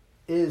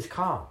 is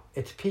calm.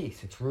 It's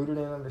peace. It's rooted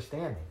in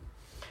understanding.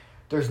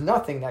 There's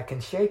nothing that can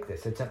shake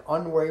this. It's an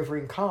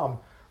unwavering calm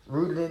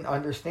rooted in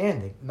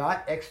understanding,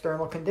 not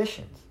external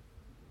conditions.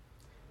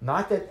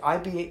 Not that I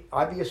be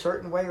a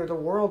certain way or the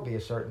world be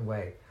a certain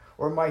way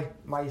or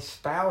my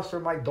spouse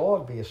or my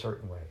dog be a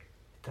certain way.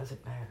 It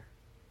doesn't matter.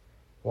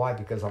 Why?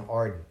 Because I'm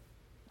ardent.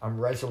 I'm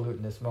resolute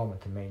in this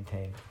moment to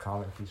maintain a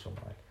calm and peaceful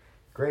mind.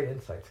 Great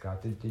insight,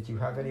 Scott. Did you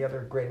have any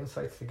other great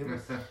insights to give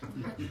us?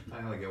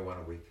 I only get one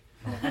a week.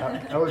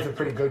 That was a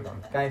pretty good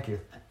one. Thank you.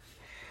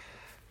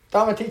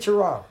 Dhamma teacher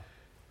Ram.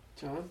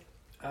 John?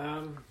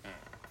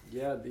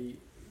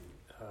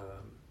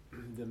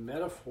 The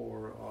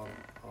metaphor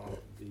of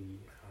the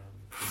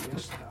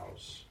guest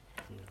house,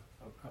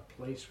 a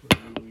place where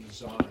you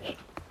reside,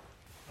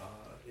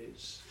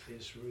 is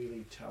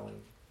really telling.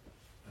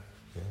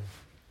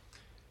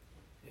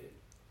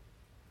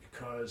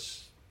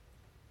 Because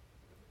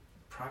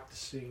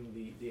practicing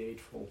the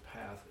Eightfold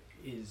Path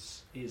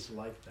is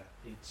like that.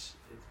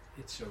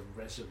 It's a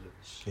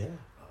residence. Yeah.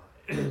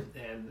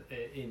 And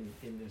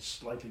in a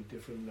slightly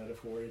different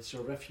metaphor, it's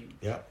a refuge.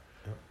 Yeah.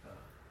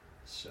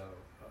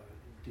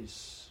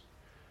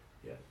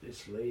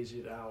 This lays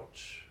it out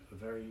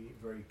very,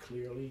 very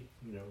clearly.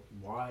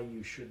 Why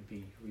you should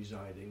be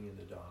residing in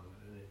the Dhamma,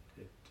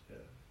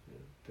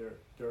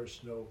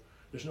 and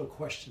there's no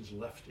questions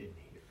left in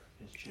here.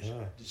 It's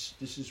just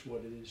this is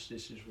what it is.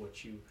 This is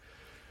what you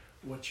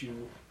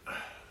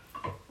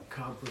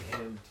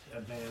comprehend,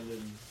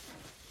 abandon,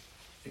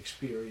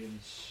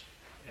 experience,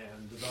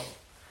 and develop.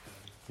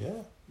 And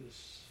Yeah.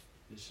 this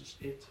is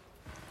it.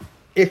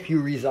 If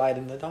you reside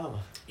in the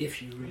Dhamma.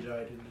 If you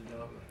reside in the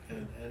Dhamma,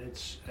 and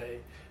it's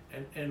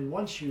and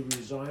once you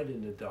reside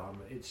in the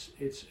Dhamma, it's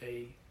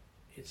a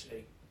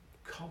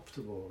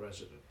comfortable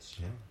residence.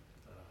 Yeah.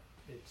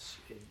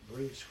 It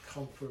brings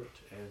comfort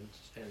and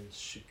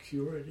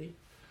security.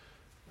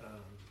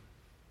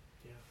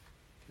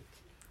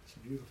 It's a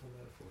beautiful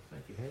metaphor.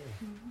 Thank you.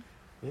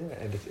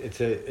 Yeah, and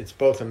it's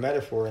both a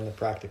metaphor and the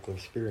practical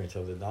experience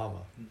of the Dhamma.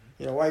 Mm-hmm.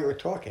 You know, while you were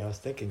talking, I was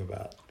thinking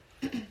about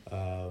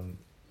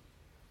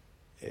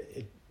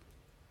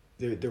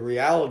the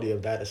reality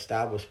of that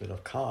establishment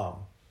of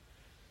calm.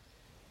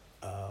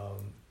 How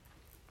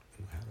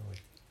do I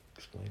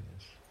explain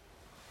this?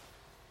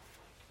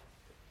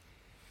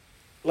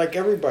 Like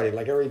everybody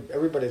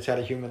that's had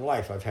a human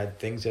life, I've had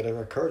things that have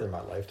occurred in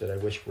my life that I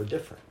wish were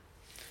different.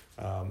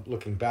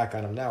 Looking back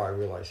on them now, I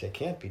realize they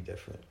can't be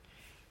different.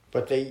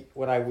 But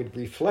when I would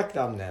reflect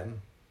on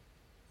them,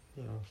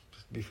 you know,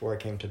 before I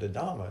came to the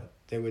Dhamma,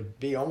 they would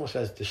be almost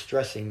as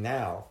distressing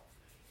now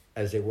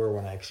as they were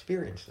when I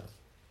experienced them.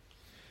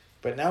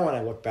 But now when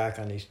I look back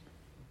on these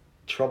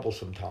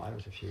troublesome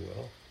times, if you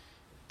will,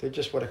 they're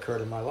just what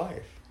occurred in my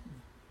life.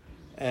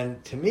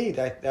 And to me,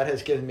 that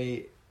has given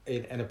me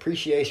an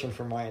appreciation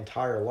for my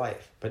entire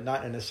life, but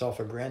not in a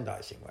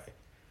self-aggrandizing way.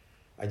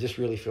 I just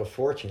really feel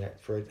fortunate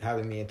for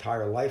having the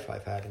entire life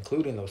I've had,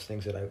 including those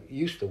things that I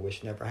used to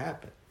wish never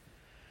happened.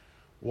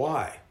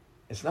 Why?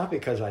 It's not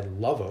because I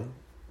love them,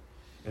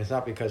 and it's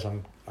not because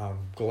I'm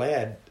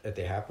glad that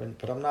they happened,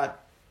 but I'm not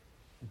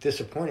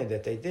disappointed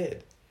that they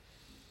did.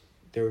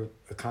 They're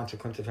a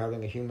consequence of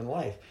having a human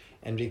life.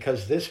 And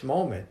because this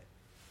moment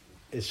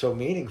is so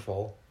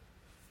meaningful,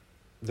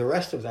 the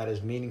rest of that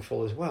is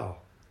meaningful as well.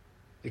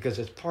 Because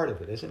it's part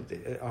of it, isn't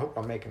it? I hope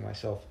I'm making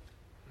myself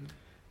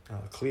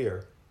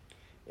clear.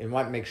 It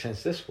might make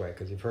sense this way,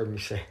 because you've heard me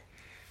say,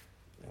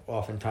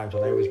 oftentimes,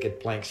 and I always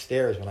get blank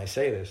stares when I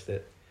say this,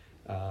 that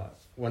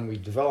when we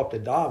develop the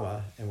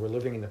Dhamma and we're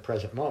living in the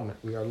present moment,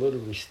 we are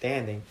literally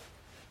standing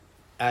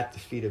at the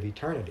feet of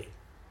eternity.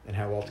 And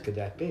how else could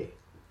that be?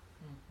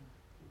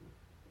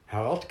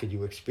 How else could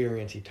you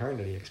experience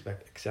eternity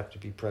except to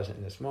be present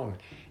in this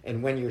moment?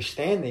 And when you're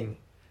standing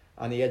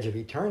on the edge of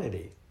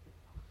eternity,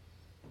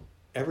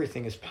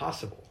 everything is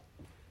possible.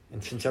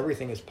 And since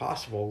everything is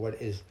possible,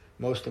 what is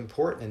most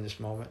important in this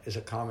moment is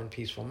a calm and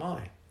peaceful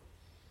mind.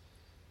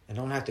 I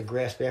don't have to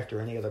grasp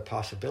after any other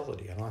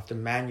possibility. I don't have to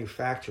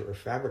manufacture or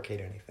fabricate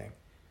anything.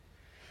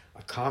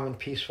 A calm and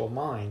peaceful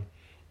mind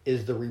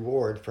is the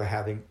reward for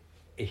having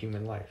a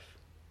human life.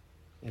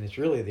 And it's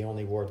really the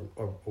only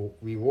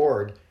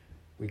reward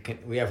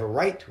we have a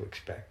right to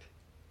expect,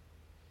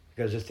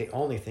 because it's the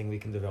only thing we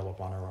can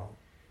develop on our own,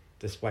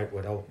 despite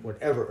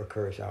whatever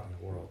occurs out in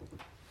the world.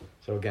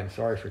 So again,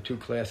 sorry for 2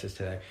 classes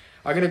today.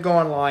 I'm going to go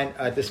online.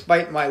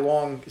 Despite my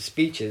long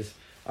speeches,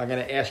 I'm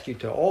going to ask you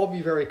to all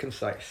be very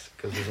concise,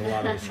 because there's a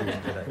lot of us here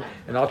today.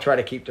 And I'll try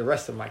to keep the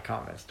rest of my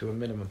comments to a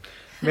minimum.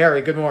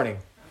 Mary, good morning.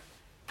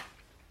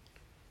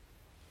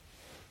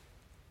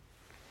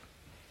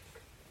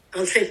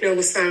 I'll take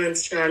noble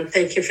silence, John.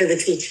 Thank you for the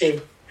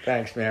teaching.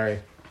 Thanks, Mary.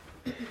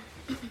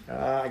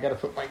 I got to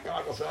put my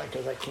goggles on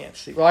because I can't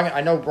see. Well,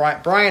 I know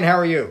Brian. Brian, how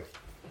are you?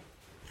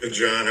 Good,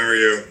 John. How are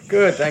you?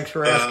 Good. Thanks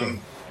for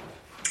asking.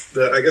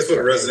 I guess what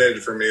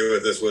resonated for me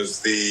with this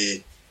was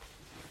the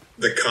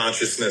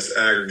consciousness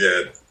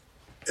aggregate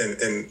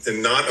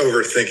and not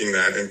overthinking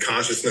that. And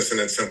consciousness in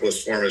its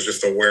simplest form is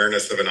just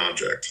awareness of an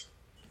object.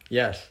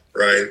 Yes.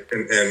 Right.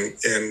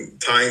 And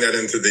tying that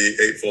into the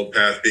Eightfold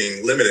Path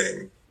being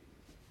limiting,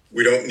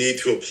 we don't need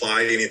to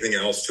apply anything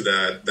else to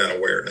that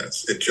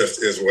awareness. It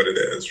just is what it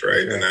is,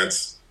 right? Okay. And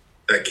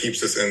that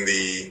keeps us in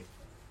the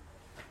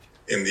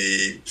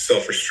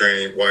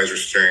self-restraint, wise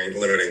restraint,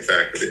 limiting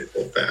factor of the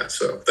Eightfold Path.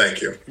 So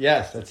thank you.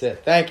 Yes, that's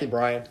it. Thank you,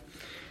 Brian.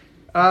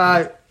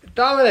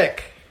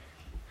 Dominic.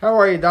 How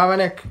are you,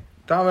 Dominic?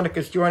 Dominic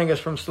is joining us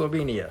from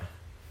Slovenia.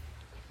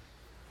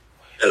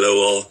 Hello,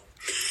 all.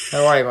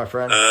 How are you, my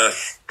friend?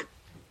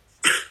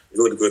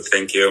 Good,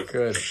 thank you.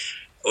 Good.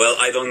 Well,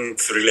 I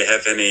don't really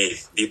have any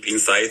deep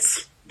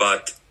insights,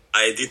 but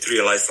I did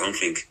realize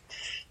something.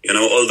 You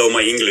know, although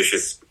my English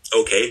is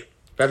okay,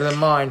 better than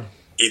mine,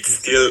 it's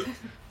still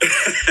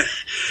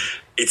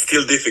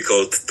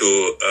difficult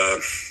to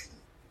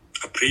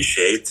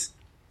appreciate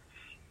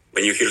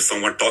when you hear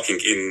someone talking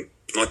in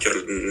not your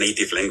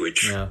native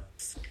language. Yeah.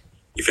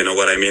 If you know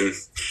what I mean,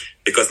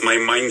 because my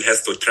mind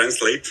has to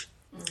translate,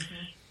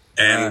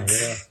 and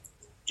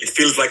it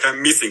feels like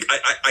I'm missing.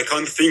 I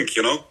can't think,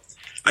 you know.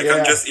 I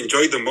can't just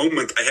enjoy the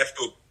moment. I have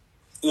to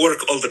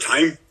work all the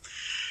time.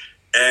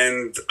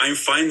 And I'm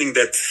finding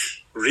that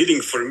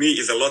reading for me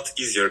is a lot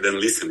easier than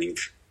listening.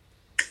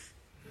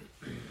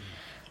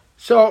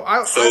 So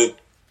I'm sorry,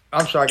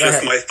 go just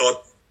ahead. my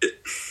thought.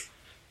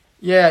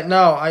 Yeah,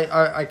 no,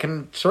 I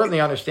can certainly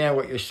understand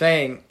what you're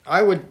saying.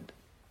 I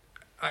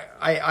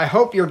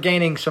hope you're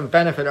gaining some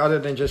benefit other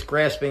than just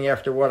grasping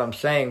after what I'm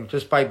saying,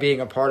 just by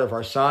being a part of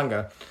our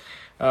Sangha.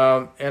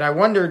 And I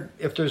wondered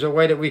if there's a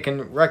way that we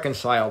can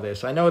reconcile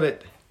this. I know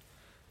that,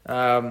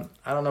 I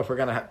don't know if we're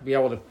going to be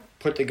able to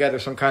put together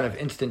some kind of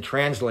instant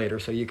translator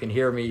so you can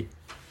hear me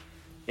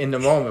in the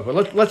moment.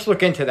 But let's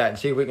look into that and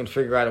see if we can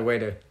figure out a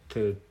way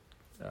to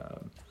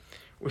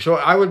so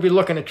I would be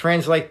looking to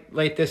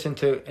translate this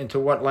into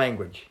what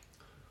language?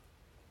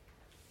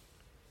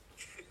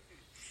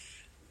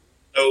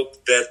 No,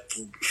 that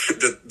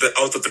the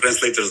auto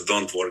translators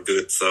don't work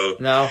good. So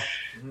no,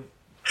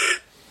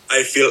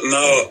 I feel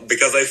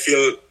because I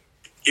feel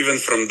even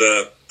from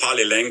the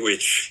Pali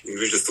language in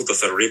which the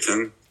suttas are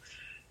written,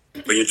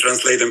 when you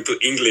translate them to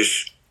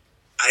English,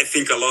 I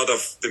think a lot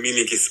of the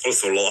meaning is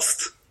also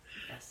lost.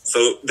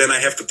 So then I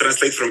have to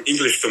translate from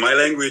English to my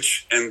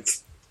language, and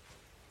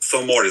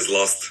some more is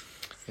lost.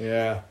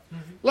 Yeah.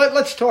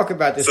 Let's talk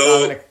about this,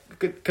 Dominic,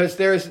 because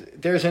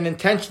there's an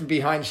intention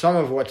behind some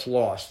of what's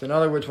lost. In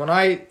other words, when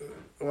I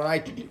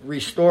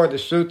restore the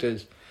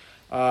suttas,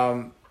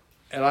 and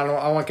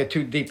I won't get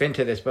too deep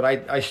into this, but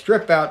I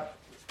strip out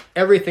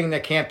everything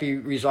that can't be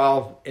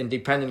resolved in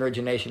dependent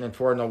origination and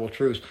Four Noble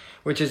Truths,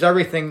 which is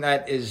everything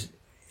that is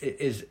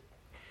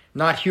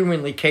not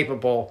humanly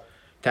capable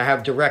to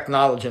have direct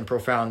knowledge and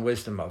profound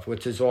wisdom of,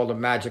 which is all the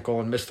magical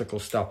and mystical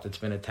stuff that's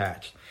been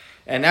attached.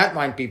 And that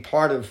might be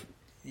part of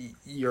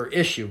your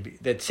issue.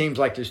 That seems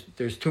like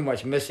there's too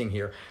much missing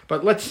here.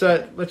 But let's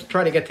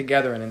try to get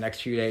together in the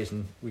next few days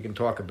and we can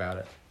talk about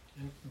it.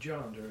 And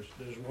John, there's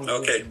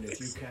one thing that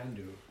you can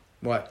do.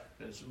 What?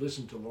 Is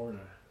listen to Lorna.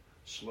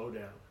 Slow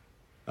down.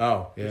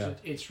 Oh, yeah.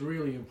 It's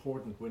really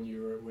important when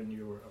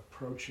you're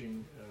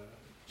approaching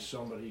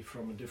somebody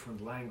from a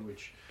different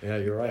language. Yeah,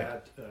 you're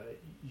right.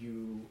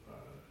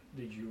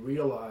 That you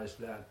realize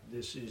that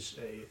this is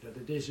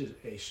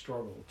a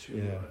struggle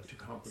to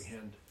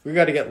comprehend. We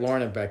got to get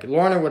Lorna back.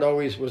 Lorna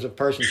was a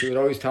person. She would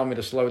always tell me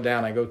to slow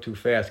down. I go too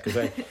fast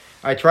because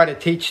I try to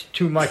teach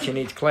too much in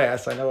each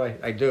class. I know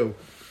I do.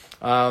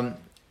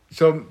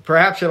 So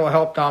perhaps it'll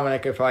help,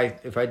 Dominic, if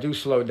I do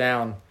slow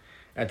down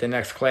at the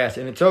next class.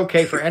 And it's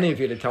okay for any of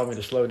you to tell me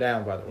to slow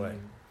down, by the way.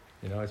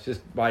 You know, it's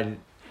just I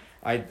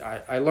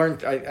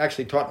learned, I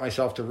actually taught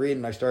myself to read,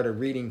 and I started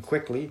reading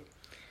quickly,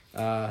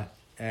 and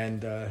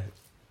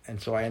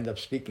so I end up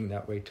speaking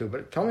that way too.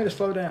 But tell me to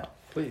slow down,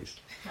 please.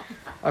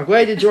 I'm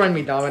glad you joined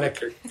me,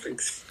 Dominic. Okay,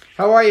 thanks.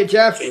 How are you,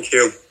 Jeff? Thank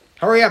you.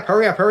 Hurry up.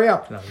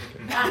 No.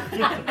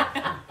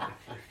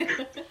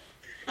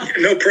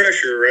 No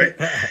pressure, right?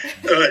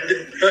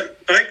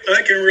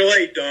 I can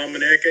relate,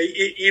 Dominic.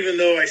 Even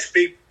though I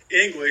speak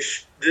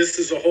English, this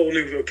is a whole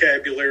new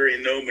vocabulary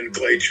and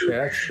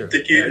nomenclature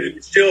that you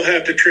still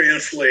have to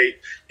translate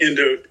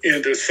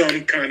into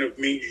some kind of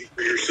meaning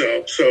for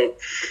yourself. So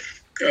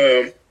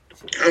I'm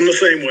the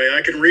same way.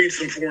 I can read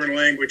some foreign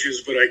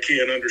languages, but I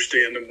can't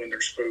understand them when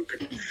they're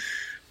spoken.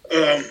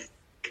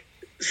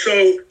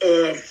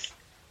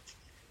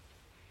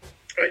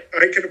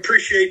 I can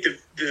appreciate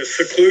the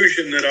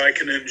seclusion that I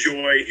can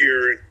enjoy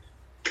here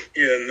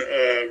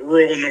in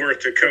rural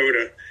North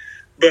Dakota,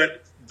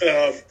 but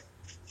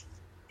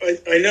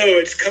I know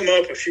it's come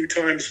up a few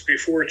times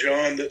before,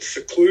 John, that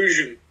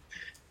seclusion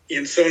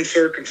in some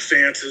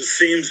circumstances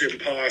seems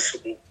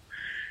impossible.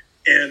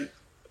 And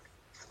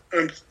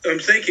I'm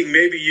thinking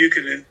maybe you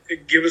can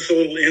give us a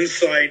little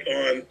insight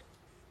on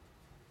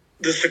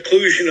the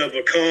seclusion of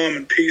a calm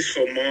and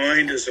peaceful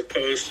mind as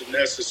opposed to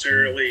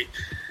necessarily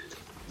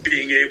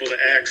being able to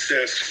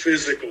access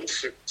physical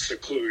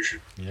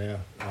seclusion. Yeah,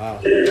 wow.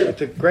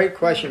 It's a great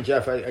question,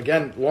 Jeff.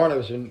 Again,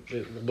 Lorna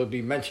will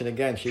be mentioned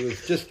again. She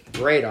was just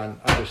great on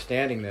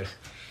understanding this.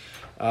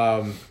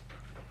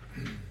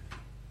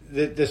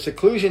 The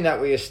seclusion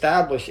that we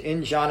establish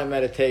in jhana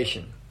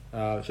meditation.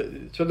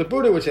 So the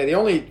Buddha would say the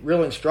only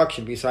real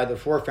instruction beside the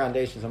 4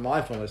 foundations of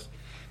mindfulness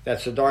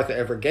that Siddhartha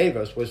ever gave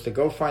us was to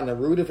go find the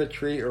root of a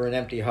tree or an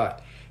empty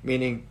hut,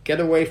 meaning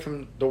get away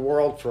from the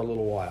world for a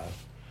little while.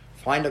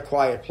 Find a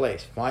quiet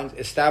place.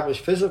 Establish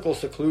physical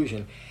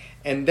seclusion,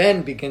 and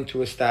then begin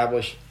to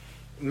establish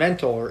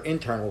mental or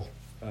internal.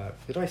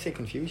 Did I say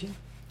confusion?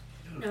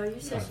 No,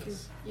 you said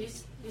you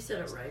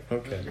said it right.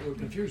 Okay. We're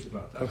confused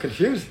about that.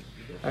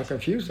 I'm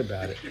confused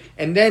about it.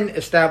 And then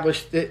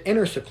establish the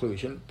inner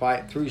seclusion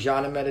through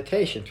jhana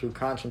meditation, through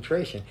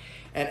concentration.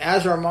 And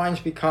as our minds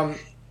become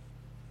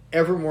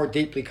ever more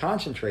deeply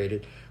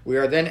concentrated, we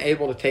are then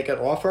able to take it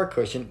off our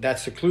cushion, that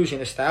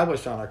seclusion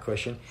established on our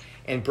cushion,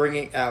 and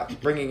bringing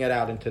it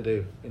out into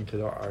the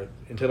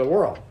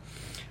world.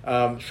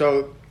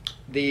 So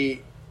the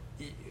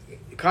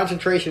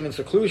concentration and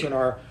seclusion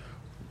are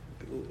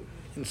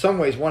in some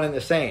ways one and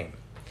the same.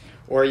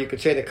 Or you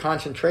could say that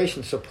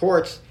concentration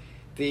supports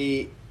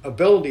the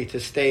ability to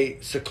stay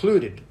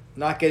secluded,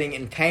 not getting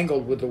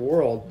entangled with the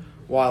world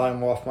while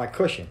I'm off my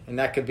cushion. And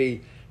that could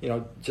be,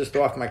 just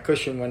off my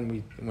cushion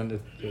when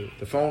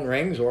the phone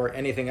rings or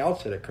anything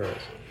else that occurs.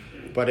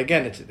 But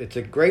again, it's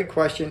a great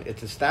question.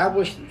 It's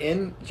established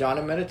in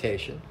jhana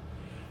meditation,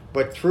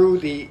 but through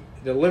the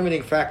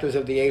limiting factors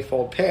of the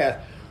Eightfold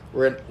Path,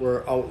 we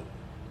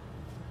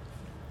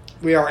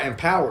are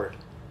empowered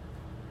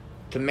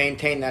to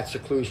maintain that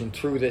seclusion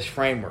through this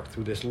framework,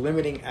 through this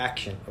limiting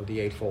action of the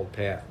Eightfold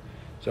Path.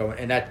 So,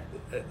 and that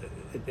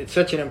it's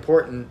such an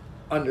important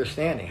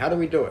understanding. How do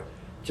we do it?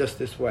 Just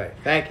this way.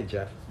 Thank you,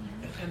 Jeff.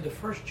 And the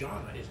first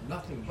jhana is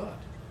nothing but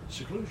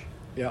seclusion.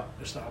 Yeah.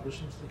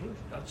 Establishing seclusion.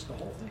 That's the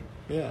whole thing.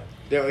 Yeah.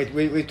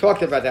 We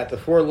talked about that, the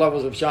 4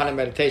 levels of jhana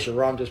meditation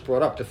Ram just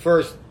brought up. The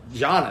first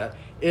jhana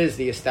is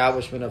the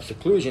establishment of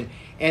seclusion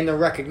and the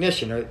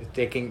recognition, or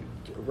taking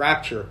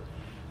rapture,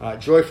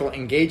 joyful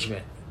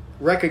engagement,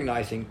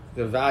 recognizing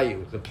the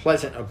value, the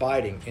pleasant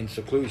abiding in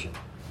seclusion.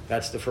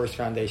 That's the first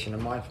foundation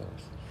of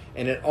mindfulness.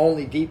 And it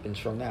only deepens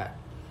from that.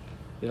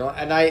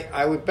 And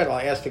I would bet, I'll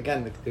ask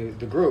again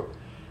the group,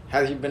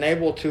 have you been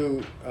able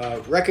to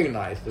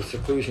recognize the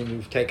seclusion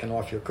you've taken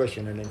off your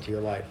cushion and into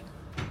your life?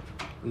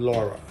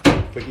 Laura,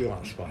 put you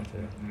on the spot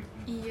there.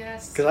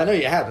 Yes. Because I know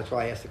you have. That's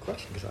why I asked the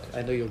question, because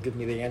I know you'll give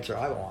me the answer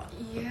I want.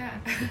 Yeah.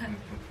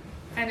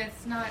 And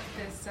it's not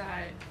this,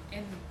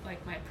 in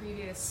like my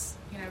previous,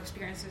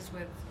 experiences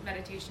with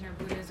meditation or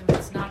Buddhism,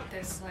 it's not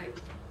this like,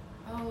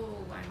 oh,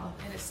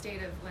 I'm in a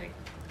state of like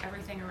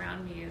everything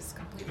around me is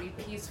completely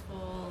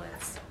peaceful.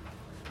 It's,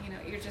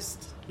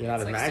 you're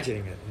not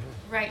imagining it.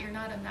 Yeah. Right. You're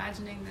not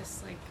imagining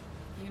this like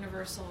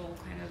universal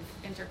kind of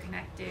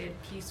interconnected,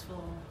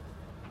 peaceful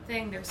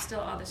thing. There's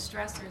still all the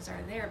stressors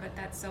are there, but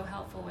that's so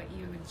helpful what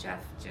you and Jeff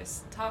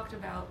just talked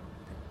about,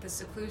 the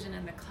seclusion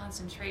and the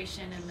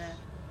concentration and the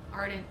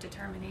ardent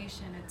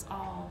determination. It's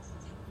all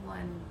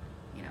one,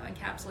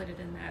 encapsulated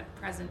in that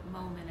present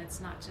moment. It's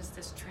not just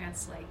this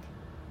trance-like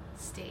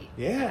state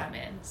that I'm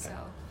in. So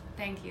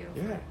thank you.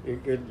 Yeah,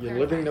 you're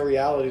living the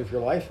reality of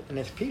your life, and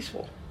it's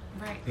peaceful.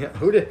 Right. Yeah.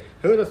 Who'd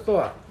have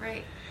thought?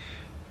 Right.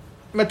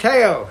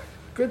 Matteo,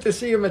 good to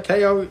see you,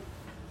 Matteo.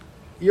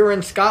 You're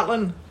in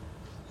Scotland?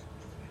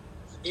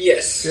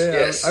 Yes. Yeah.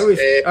 Yes. I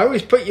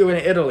always put you in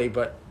Italy,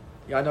 but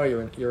I know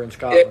you're in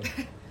Scotland.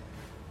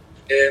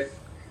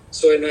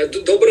 So in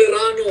Dobre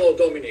Rano,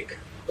 Dominic.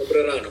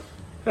 Dobre Rano.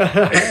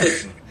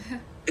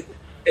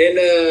 And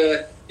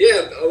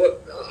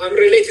I'm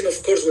relating,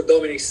 of course, what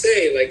Dominic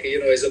say. Like,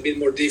 it's a bit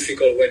more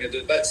difficult when you do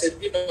it. But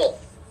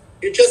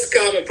you just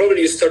come and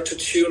probably you start to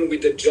tune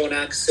with the John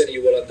accent.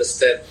 You will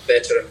understand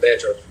better and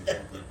better.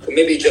 Or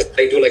maybe just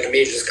do like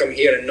me, just come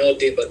here and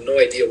note it, but no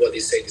idea what he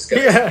say. This guy.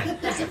 Yeah,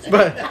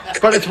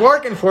 but it's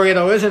working for you,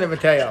 though, isn't it,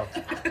 Matteo?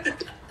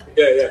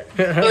 Yeah.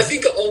 I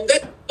think on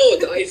that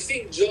note, I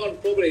think, John,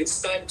 probably it's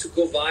time to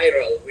go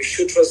viral. We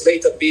should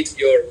translate a bit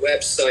your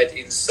website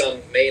in some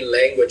main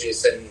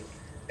languages, and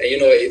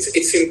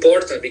it's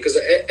important because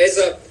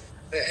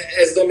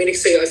as Dominic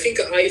said, I think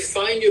I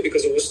find you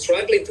because I was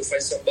struggling to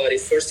find somebody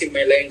first in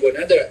my language,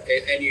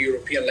 any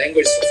European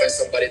language, to find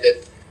somebody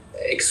that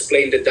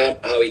explained the Dhamma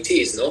how it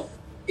is, no?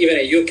 Even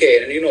in UK,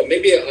 and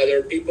maybe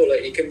other people,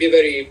 it can be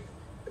very,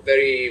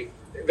 very,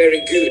 very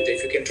good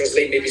if you can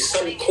translate maybe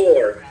some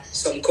core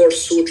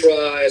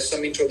sutra,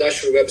 some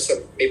introductory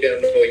website, maybe, I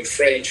don't know, in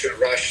French, in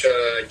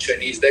Russia,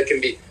 Chinese. That can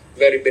be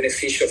very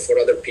beneficial for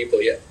other people,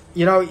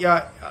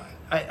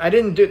 I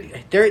didn't do...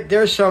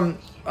 There's some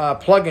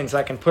plugins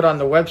I can put on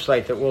the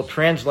website that will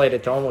translate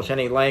it to almost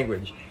any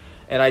language.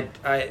 And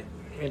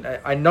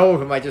I know of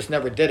them, I just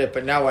never did it,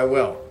 but now I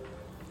will.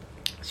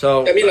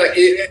 So... I mean,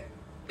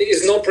 it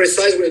is not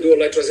precise when I do a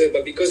live translation,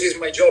 but because it's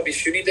my job,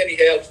 if you need any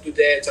help to do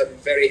that, I'm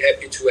very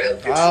happy to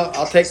help you.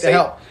 I'll take the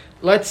help.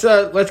 Let's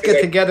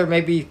get together.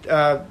 Maybe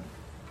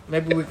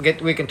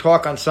we can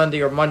talk on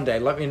Sunday or Monday.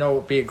 Let me know.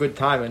 It'd be a good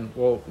time, and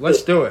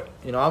let's do it.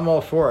 I'm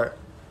all for it.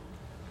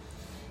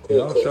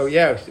 Cool. So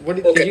yeah.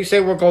 Did you say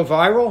we'll go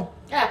viral?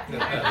 Yeah,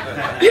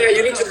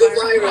 you need to go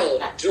viral.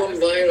 John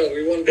viral.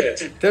 We want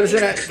that. Does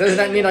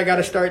that mean I got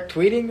to start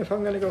tweeting if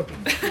I'm going to go?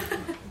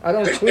 I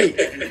don't tweet.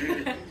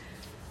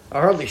 I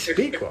hardly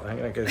speak. Well, I'm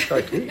going to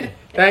start tweeting.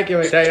 Thank you,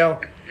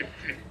 Matteo.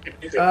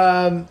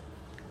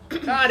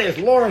 There's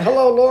Lauren.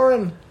 Hello,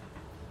 Lauren.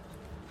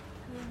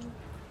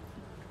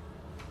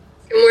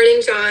 Good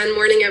morning, John.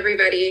 Morning,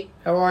 everybody.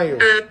 How are you?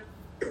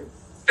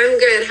 I'm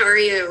good. How are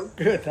you?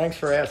 Good. Thanks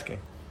for asking.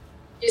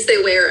 You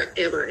say, where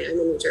am I? I'm in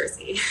New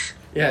Jersey.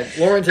 Yeah,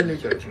 Lauren's in New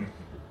Jersey.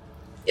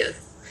 Yes.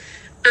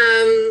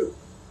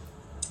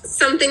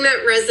 Something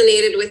that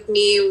resonated with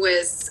me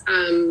was,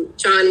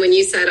 John, when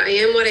you said, I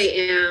am what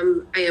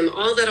I am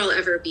all that I'll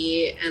ever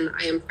be, and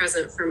I am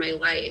present for my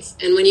life.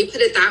 And when you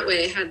put it that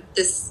way, I had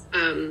this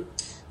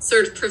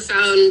sort of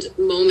profound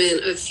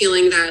moment of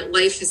feeling that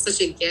life is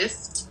such a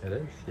gift. It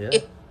is, yeah.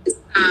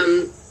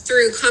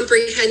 Through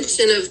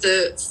comprehension of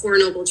the Four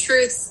Noble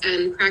Truths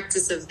and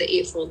practice of the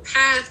Eightfold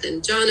Path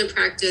and jhana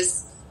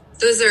practice,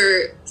 those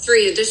are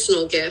 3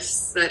 additional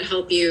gifts that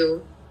help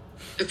you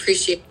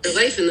appreciate your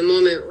life in the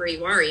moment where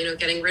you are,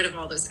 getting rid of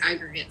all those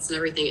aggregates and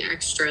everything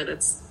extra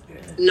that's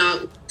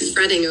not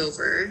fretting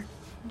over.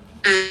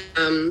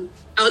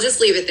 I'll just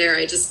leave it there.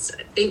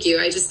 Thank you.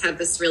 I just had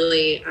this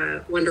really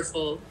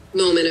wonderful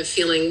moment of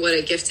feeling what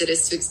a gift it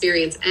is to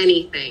experience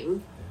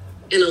anything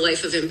in a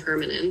life of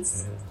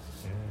impermanence.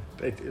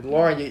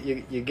 Lauren,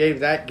 you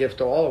gave that gift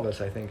to all of us,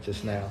 I think,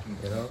 just now.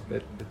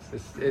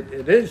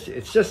 It is.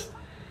 It's just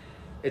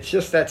it's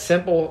just that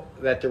simple,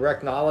 that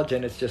direct knowledge,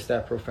 and it's just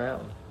that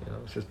profound.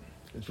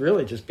 It's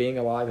really just being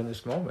alive in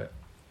this moment.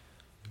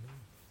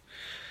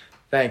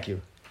 Thank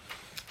you.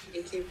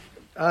 Thank you.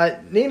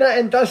 Nina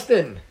and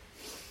Dustin.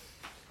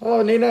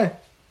 Hello, Nina.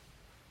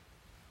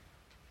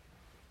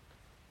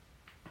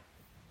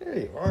 There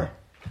you are.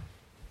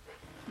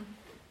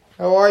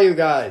 How are you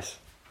guys?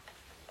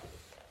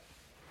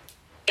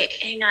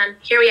 Hang on.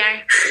 Here we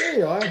are. There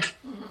you are.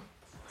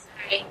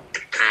 Sorry.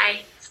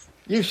 Hi.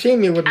 You've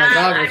seen me with my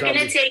goggles I'm on.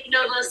 going to take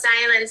noble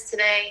silence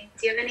today.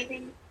 Do you have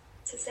anything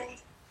to say?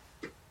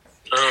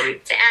 To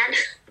add?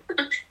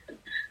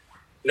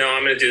 No,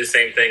 I'm going to do the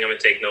same thing. I'm going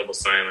to take noble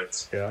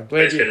silence. Yeah, I'm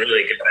glad it's been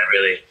really good. I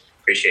really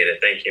appreciate it.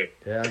 Thank you.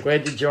 Yeah, I'm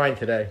glad you joined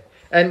today.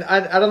 And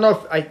I don't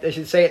know if I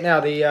should say it now.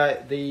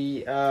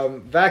 The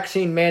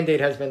vaccine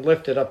mandate has been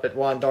lifted up at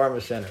Juan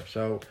Dharma Center,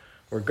 so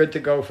we're good to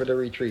go for the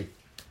retreat.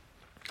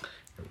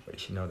 Everybody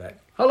should know that.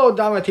 Hello,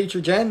 Dharma teacher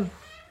Jen.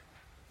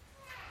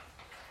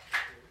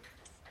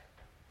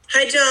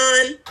 Hi,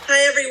 John.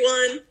 Hi,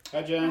 everyone.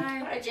 Hi, Jen.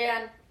 Hi,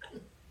 Jen.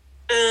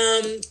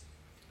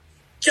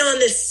 John,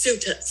 this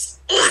suta's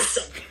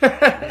awesome.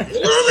 Love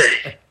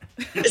it.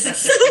 It's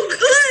so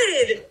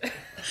good.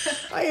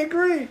 I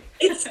agree.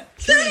 It's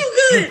so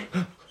good.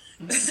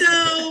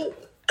 So,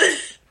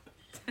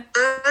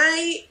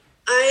 I've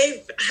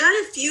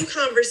had a few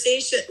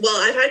conversations.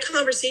 Well, I've had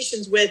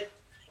conversations with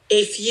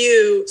a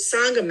few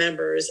Sangha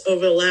members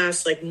over the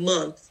last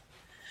month,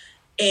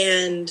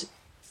 and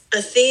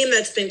a theme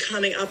that's been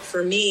coming up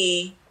for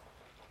me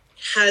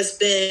has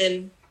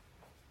been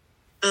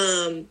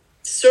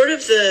sort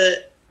of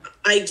the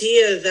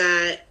idea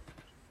that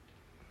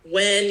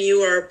when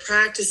you are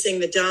practicing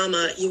the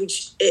Dhamma,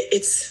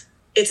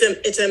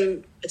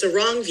 it's a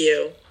wrong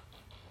view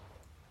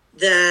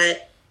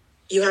that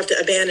you have to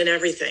abandon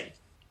everything.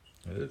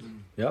 It is.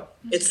 Yep.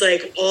 It's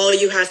like all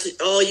you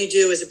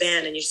do is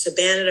abandon. You just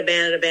abandon.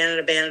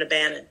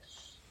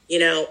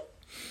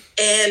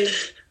 And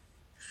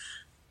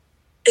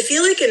I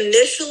feel like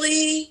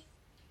initially,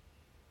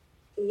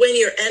 when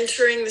you're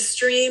entering the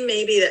stream,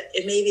 maybe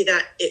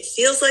that it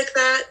feels like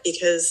that,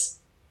 because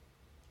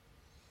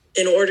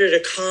in order to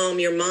calm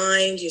your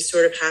mind, you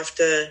sort of have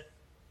to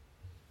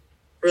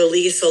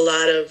release a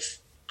lot of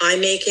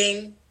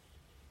eye-making.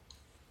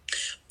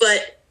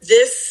 But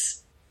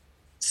this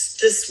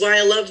why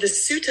I love the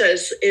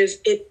suttas is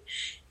it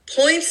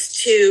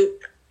points to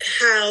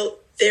how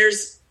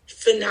there's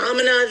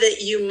phenomena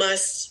that you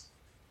must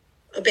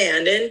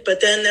abandon,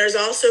 but then there's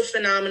also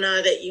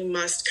phenomena that you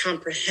must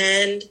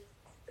comprehend.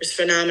 There's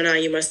phenomena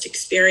you must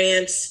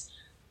experience,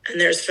 and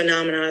there's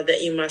phenomena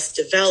that you must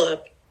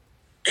develop.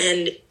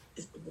 And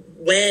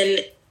when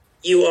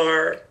you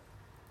are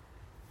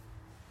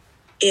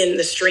in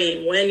the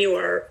stream, when you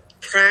are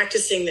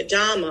practicing the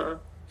Dhamma,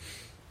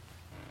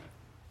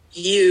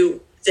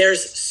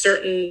 there's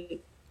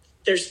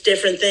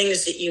different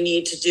things that you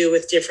need to do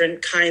with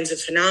different kinds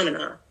of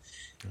phenomena.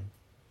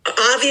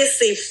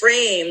 Obviously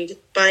framed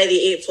by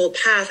the Eightfold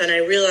Path, and I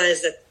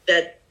realize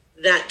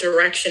that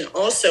direction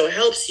also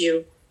helps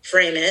you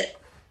frame it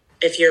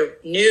if you're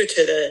new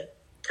to the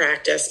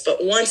practice.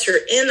 But once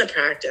you're in the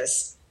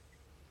practice,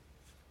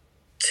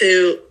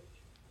 to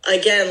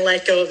again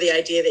let go of the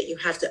idea that you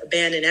have to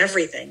abandon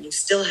everything. You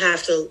still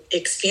have to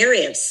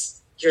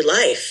experience your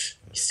life.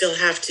 You still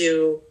have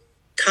to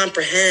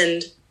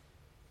comprehend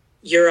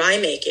your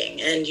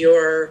eye-making and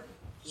your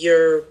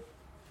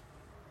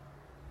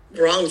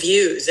wrong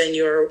views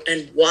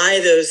and why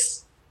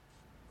those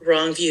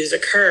wrong views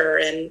occur.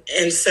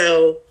 And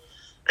so,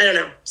 I don't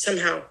know,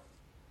 somehow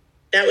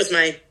that's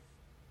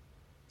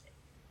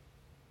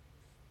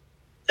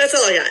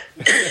all I got.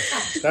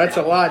 That's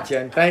a lot,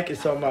 Jen. Thank you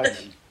so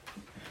much.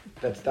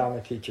 That's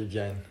Dhamma teacher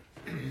Jen.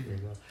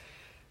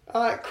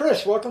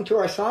 Chris, welcome to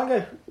our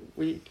Sangha.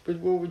 What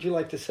would you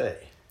like to say?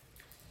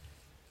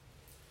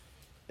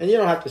 And you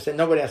don't have to say,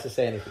 nobody has to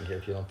say anything here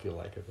if you don't feel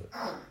like it.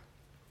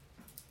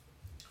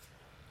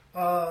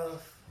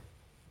 But.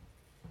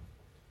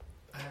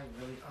 I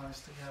really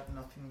honestly have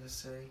nothing to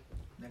say,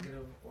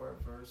 negative or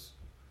adverse.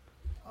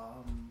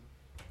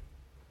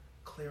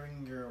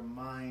 Clearing your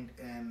mind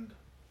and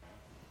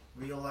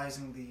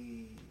realizing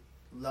the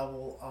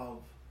level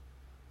of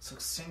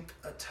succinct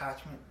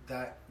attachment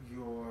that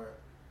your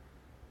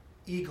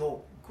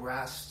ego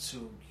grasps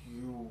to,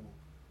 you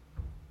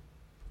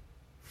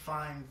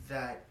find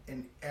that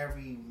in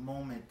every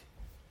moment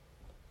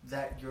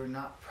that you're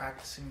not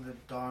practicing the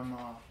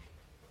Dharma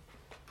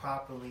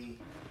properly,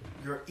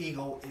 your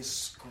ego is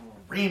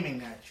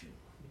screaming at you.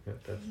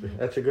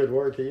 That's a good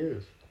word to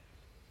use.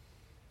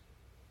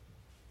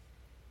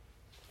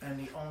 And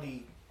the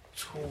only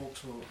tool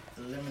to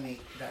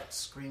eliminate that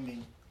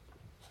screaming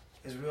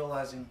is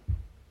realizing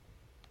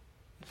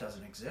it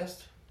doesn't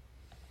exist.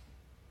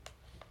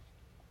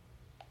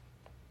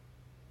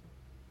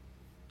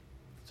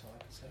 That's all I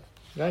can say.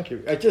 Thank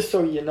you. Just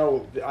so you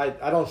know, I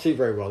don't see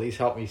very well. These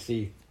help me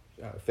see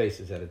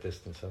faces at a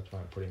distance. That's why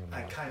I'm putting them on.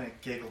 I kind of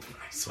giggled when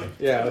I saw you.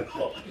 Yeah.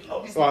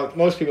 Well,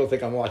 most people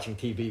think I'm watching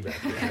TV back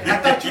there. I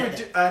thought you were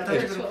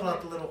going to pull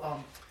out the little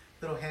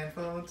little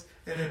handphones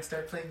and then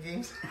start playing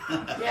games.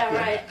 Yeah,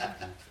 right.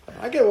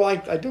 I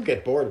do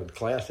get bored with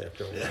class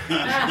after a while.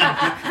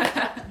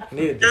 I'm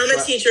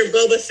a teacher,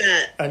 Boba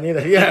Fett. I need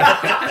a,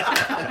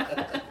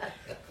 yeah.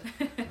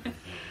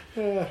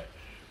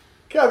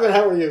 Kevin,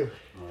 how are you?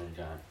 Morning,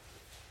 John.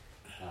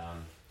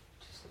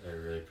 I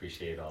really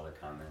appreciate all the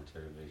comments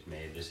everybody's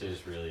made. This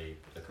is really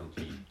a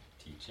complete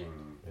teaching,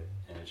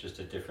 and it's just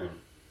a different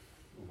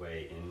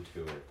way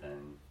into it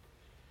than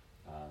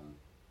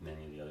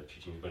many of the other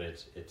teachings, but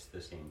it's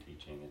the same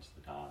teaching. It's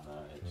the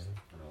Dhamma, it's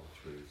the Noble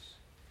Truths,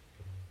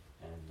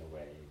 and the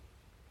way.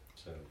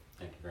 So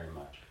thank you very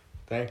much.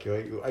 Thank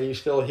you. Are you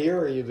still here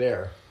or are you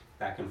there?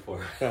 Back and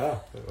forth. Oh,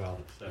 well,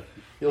 so,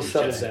 you'll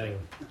settle down.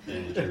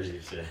 In New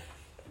Jersey, so.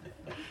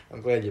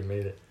 I'm glad you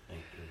made it.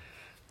 Thank you.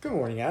 Good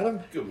morning, Adam.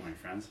 Good morning,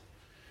 friends.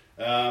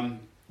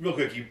 Real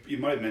quick, you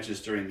might have mentioned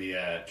this during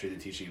the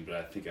teaching, but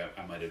I think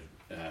I might have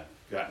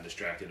gotten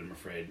distracted, I'm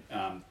afraid.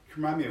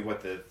 Remind me of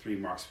what the 3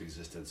 marks of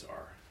existence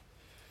are.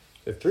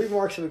 The 3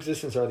 marks of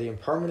existence are the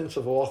impermanence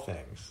of all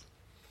things,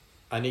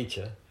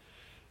 anicca,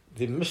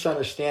 the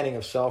misunderstanding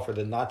of self or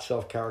the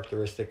not-self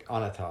characteristic,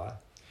 anatta,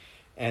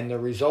 and the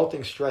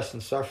resulting stress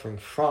and suffering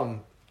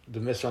from the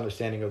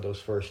misunderstanding of those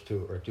first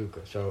 2, or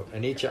dukkha. So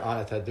anicca,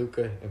 anatta,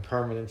 dukkha,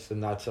 impermanence, the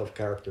not-self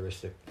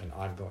characteristic, and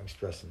ongoing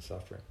stress and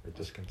suffering, or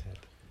discontent.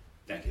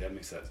 Thank you. That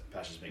makes sense.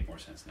 Passages make more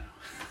sense now.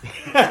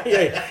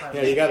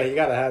 yeah. You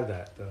gotta have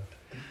that.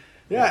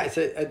 Yeah,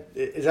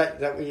 is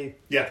that what you?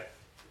 Yeah.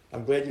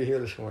 I'm glad you're here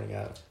this morning,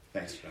 Adam.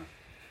 Thanks, John.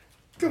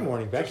 Good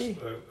morning, Becky.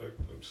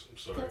 I'm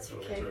sorry. That's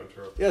okay. To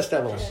interrupt. Yes,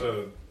 Devil. Just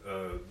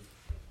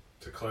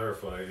to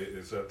clarify,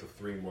 is that the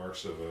 3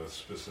 marks of a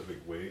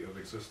specific way of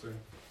existing?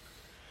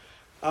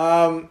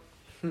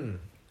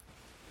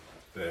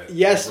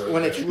 Yes,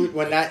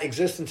 when that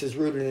existence is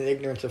rooted in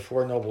ignorance of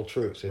 4 noble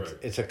truths,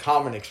 it's a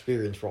common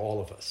experience for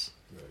all of us.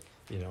 Right.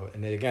 You know,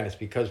 and then again, it's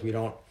because we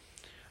don't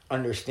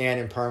understand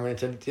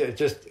impermanence. And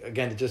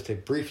just to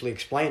briefly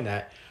explain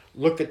that,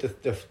 look at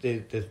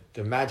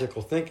the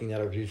magical thinking that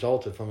has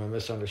resulted from a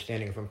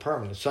misunderstanding of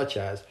impermanence, such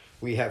as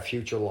we have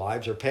future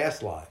lives or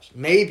past lives.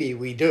 Maybe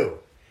we do,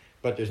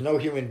 but there's no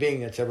human being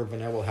that's ever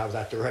been able to have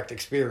that direct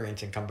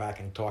experience and come back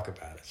and talk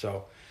about it.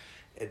 So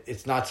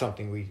it's not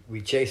something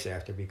we chase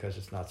after because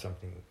it's not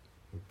something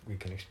we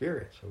can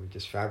experience. So we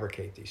just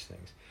fabricate these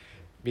things.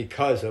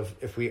 Because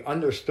if we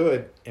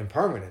understood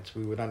impermanence,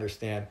 we would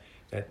understand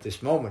that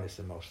this moment is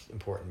the most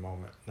important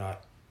moment,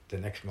 not the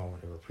next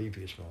moment or a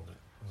previous moment.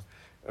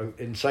 An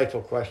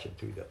insightful question,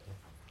 too, definitely.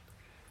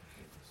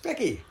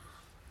 Becky.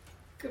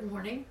 Good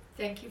morning.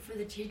 Thank you for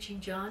the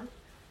teaching, John.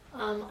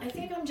 I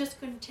think I'm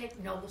just going to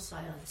take noble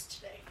silence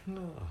today.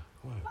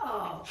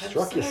 Oh,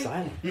 struck you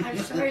silent. I'm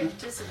sorry to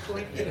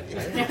disappoint you.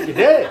 You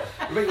did.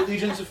 You're making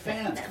legions of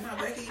fans. Come on,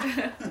 Becky.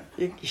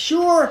 You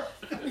sure?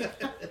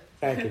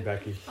 Thank you,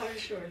 Becky. Oh,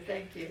 sure.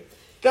 Thank you.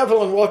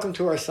 Devlin, welcome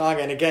to our song.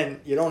 And again,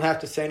 you don't have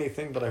to say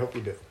anything, but I hope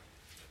you do.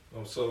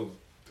 I'm so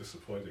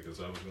disappointed because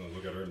I was going to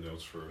look at her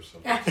notes for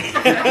something.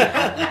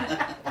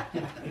 I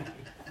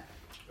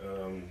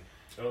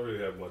don't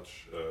really have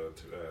much to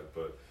add,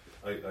 but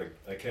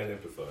I can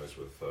empathize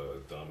with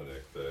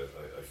Dominic that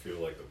I feel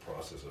like the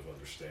process of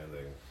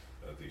understanding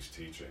these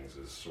teachings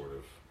is sort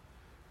of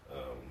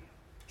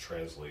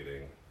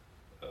translating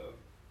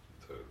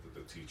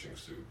the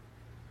teachings to,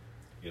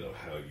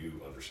 how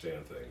you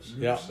understand things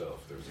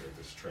yourself. There's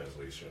this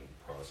translation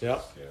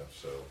process. Yeah.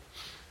 So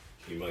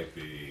he might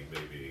be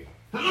maybe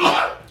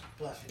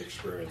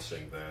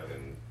experiencing that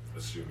and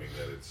assuming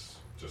that it's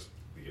just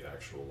the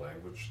actual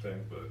language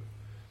thing, but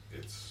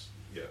it's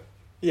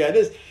Yeah, it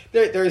is.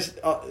 There's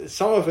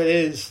some of it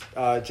is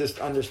just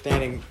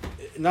understanding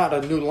not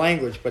a new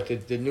language, but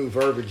the new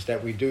verbiage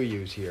that we do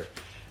use here,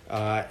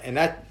 and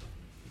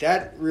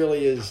that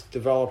really is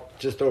developed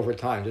just over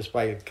time, just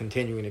by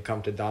continuing to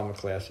come to Dhamma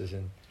classes,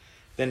 and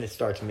then it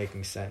starts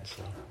making sense.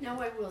 So. Now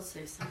I will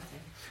say something.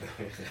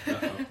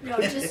 No,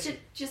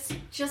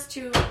 just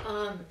to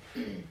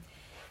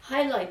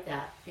highlight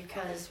that,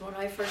 because when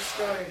I first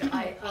started,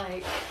 I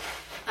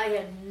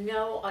had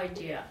no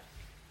idea.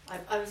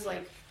 I was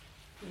like,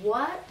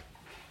 what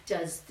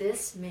does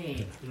this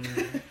mean?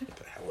 What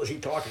the hell is he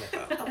talking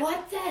about?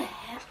 What the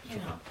heck,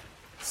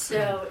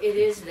 So it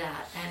is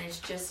that, and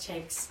it just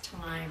takes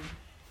time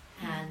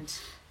and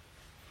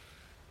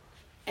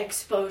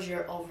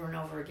exposure over and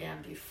over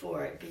again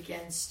before it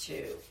begins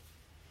to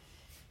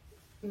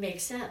make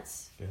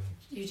sense. Yeah.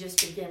 You just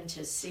begin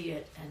to see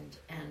it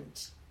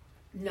and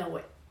know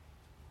it.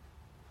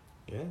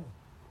 Yeah.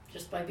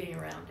 Just by being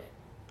around it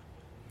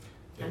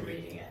and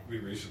reading it. We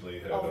recently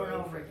had over and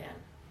over again.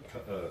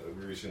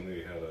 We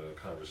recently had a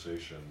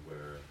conversation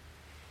where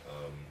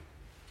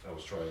I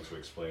was trying to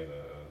explain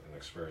an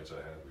experience I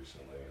had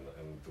recently,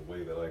 and the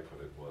way that I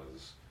put it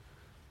was,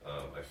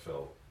 I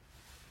felt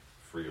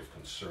free of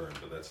concern,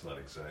 but that's not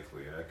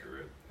exactly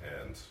accurate.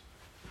 And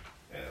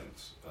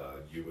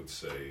you would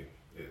say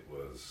it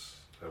was,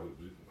 how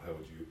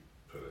would you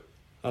put it?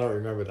 I don't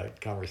remember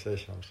that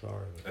conversation. I'm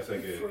sorry. I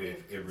think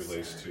it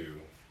relates to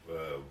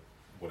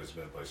what is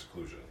meant by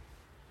seclusion.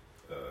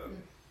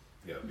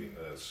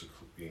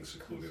 being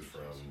secluded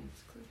from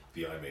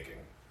the eye making.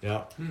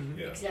 Yeah.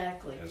 Yeah.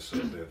 Exactly. And so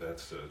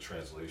that's a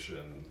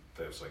translation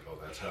that's like, oh,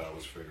 that's how I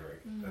was figuring,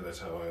 and that's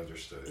how I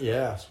understood it.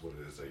 Yeah. That's what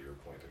it is that you're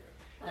pointing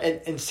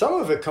at. And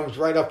some of it comes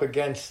right up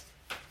against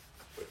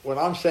when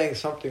I'm saying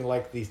something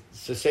like the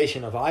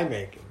cessation of eye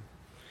making,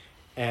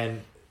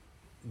 and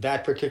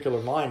that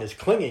particular mind is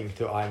clinging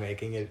to eye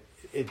making.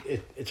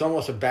 It's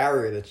almost a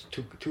barrier that's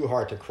too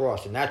hard to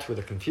cross, and that's where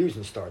the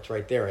confusion starts,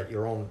 right there at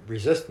your own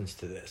resistance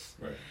to this.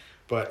 Right.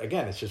 But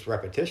again, it's just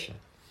repetition.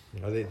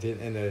 I think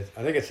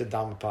it's the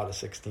Dhammapada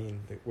 16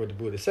 where the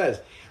Buddha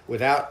says,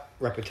 without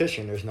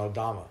repetition, there's no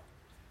Dhamma.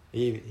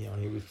 He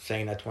was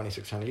saying that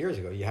 2,600 years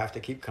ago. You have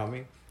to keep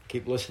coming,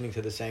 keep listening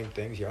to the same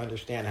things. You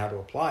understand how to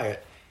apply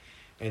it,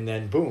 and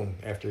then boom,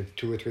 after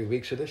 2 or 3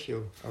 weeks of this,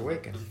 you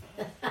awaken.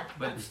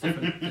 But it's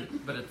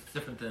different. But it's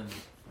different than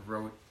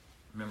rote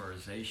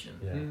memorization.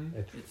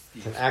 Yeah.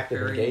 It's an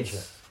active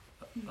engagement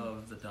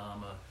of the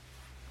Dhamma,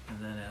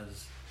 and then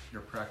as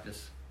your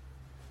practice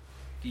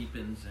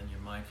deepens and your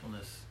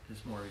mindfulness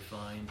is more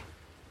refined,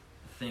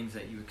 the things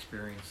that you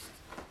experienced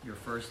your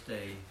first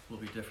day will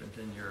be different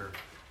than your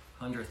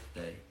 100th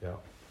day. Yeah.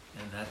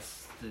 And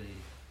that's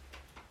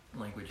the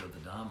language of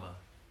the Dhamma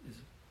is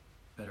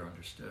better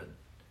understood.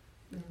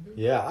 Mm-hmm.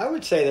 Yeah, I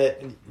would say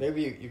that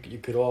maybe you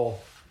could all,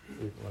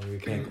 we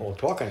can't all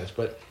talk on this,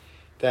 but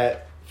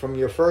that from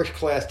your first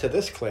class to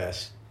this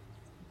class,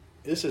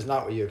 this is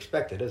not what you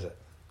expected, is it?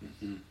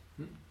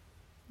 Mm-hmm.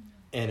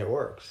 And it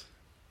works.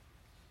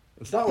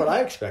 It's not what I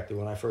expected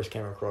when I first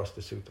came across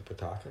the Sutta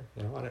Pitaka.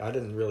 I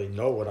didn't really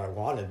know what I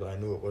wanted, but I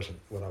knew it wasn't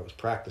what I was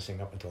practicing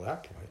up until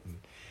that point. And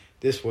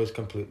this was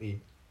completely,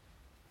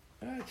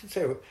 I should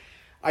say,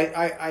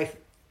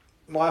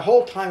 my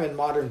whole time in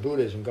modern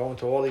Buddhism, going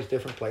to all these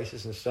different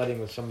places and studying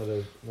with some of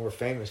the more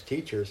famous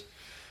teachers,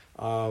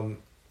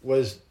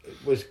 was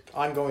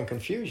ongoing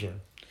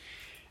confusion.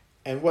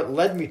 And what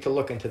led me to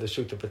look into the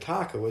Sutta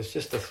Pitaka was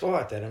just the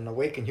thought that an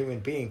awakened human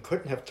being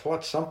couldn't have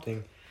taught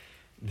something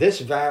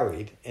this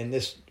varied and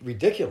this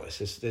ridiculous,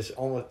 this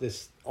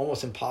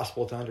almost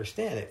impossible to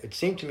understand. It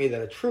seemed to me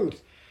that a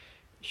truth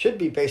should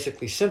be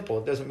basically simple.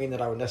 It doesn't mean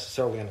that I would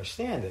necessarily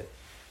understand it,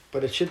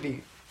 but it should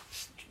be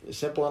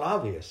simple and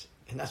obvious.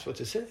 And that's what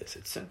this is.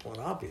 It's simple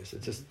and obvious.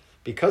 It's just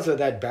because of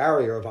that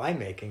barrier of eye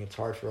making, it's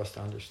hard for us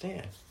to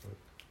understand. But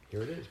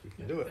here it is. We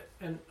can do it.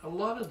 And a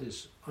lot of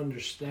this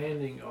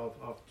understanding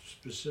of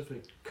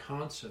specific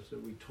concepts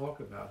that we talk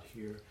about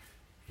here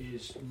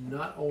is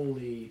not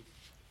only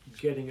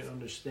getting an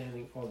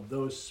understanding of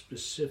those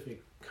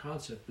specific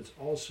concepts, but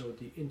also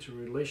the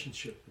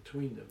interrelationship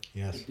between them.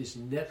 Yes. This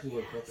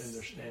network of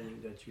understanding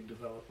that you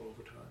develop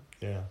over time.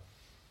 Yeah.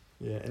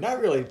 Yeah, and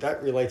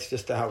that relates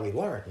just to how we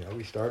learn.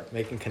 We start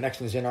making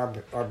connections in our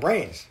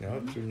brains,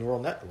 through neural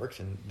networks,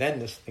 and then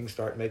this thing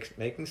start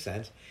making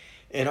sense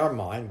in our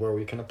mind where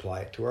we can apply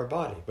it to our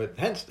body. But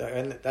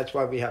and that's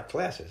why we have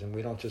classes, and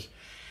we don't just,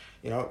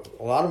 a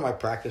lot of my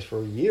practice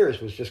for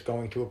years was just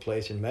going to a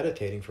place and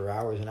meditating for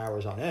hours and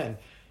hours on end,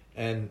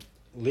 and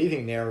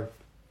leaving there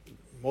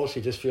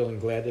mostly just feeling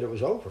glad that it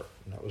was over.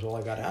 And that was all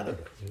I got out of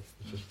it. It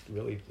was just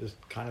really just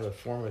kind of a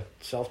form of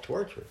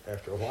self-torture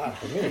after a while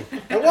for me.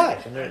 It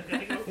was. And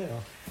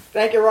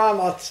Thank you, Ram.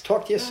 I'll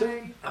talk to you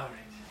soon. All right.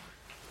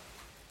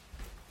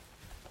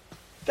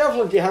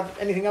 Devlin, do you have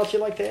anything else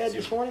you'd like to add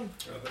this morning?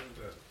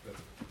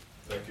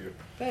 Thank you.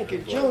 Thank you.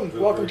 June,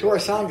 welcome to our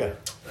Sangha.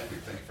 Thank you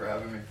for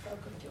having me.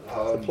 It's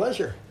a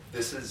pleasure.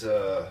 This is,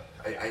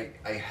 I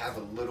have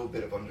a little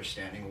bit of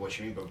understanding of what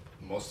you mean, but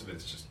most of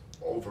it's just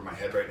over my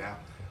head right now.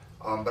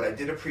 But I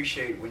did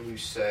appreciate when you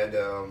said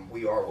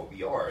we are what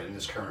we are in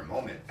this current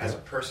moment. As a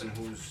person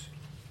who's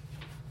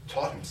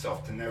taught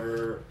himself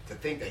to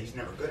think that he's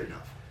never good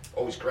enough,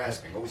 always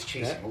grasping, always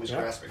chasing, always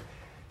grasping.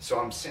 So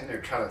I'm sitting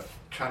there trying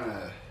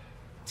to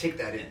take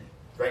that in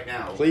right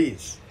now.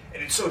 Please.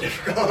 And it's so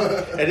difficult.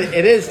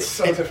 It is. It's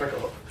so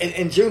difficult.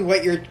 And June,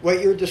 what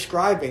you're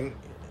describing,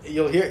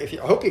 you'll hear.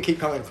 I hope you keep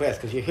coming to class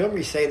because you hear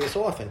me say this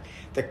often.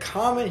 The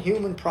common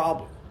human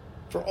problem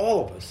for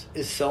all of us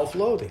is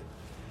self-loathing.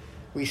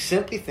 We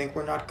simply think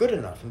we're not good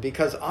enough. And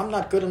because I'm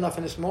not good enough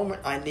in this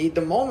moment, I need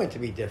the moment to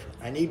be different.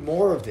 I need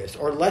more of this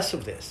or less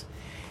of this.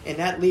 And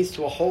that leads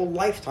to a whole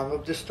lifetime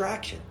of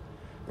distraction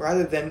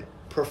rather than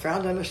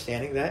profound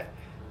understanding that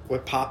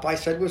what Popeye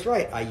said was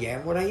right. I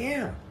am what I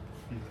am.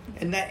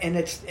 And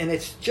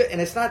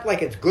it's not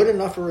like it's good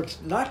enough or it's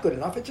not good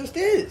enough. It just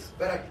is.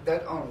 But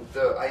the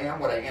I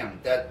am what I am,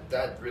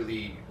 that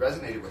really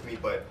resonated with me.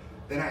 But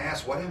then I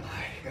asked, what am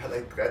I?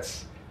 Like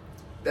that's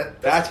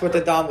what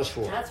the Dhamma's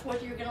for. That's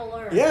what you're going to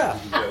learn. Yeah.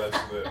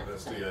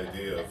 That's the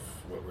idea of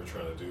what we're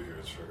trying to do here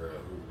is figure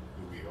out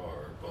who we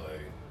are by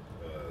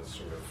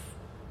sort of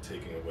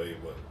taking away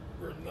what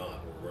we're not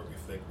or what we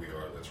think we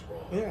are that's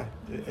wrong. Yeah,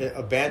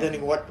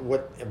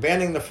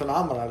 abandoning the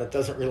phenomena that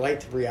doesn't relate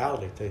to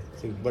reality.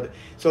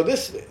 So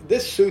this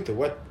sutta,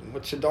 what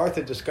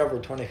Siddhartha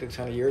discovered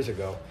 2,600 years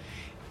ago,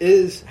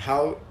 is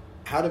how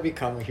to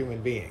become a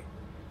human being,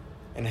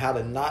 and how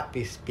to not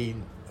be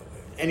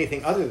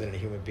anything other than a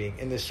human being.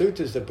 In the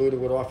suttas, the Buddha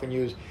would often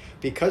use,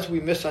 because we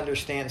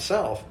misunderstand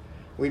self,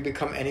 we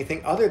become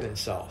anything other than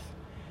self.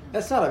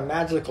 That's not a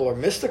magical or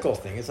mystical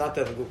thing. It's not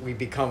that we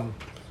become,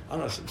 I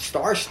don't know, some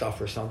star stuff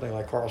or something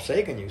like Carl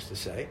Sagan used to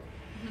say.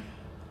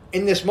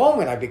 In this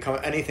moment, I become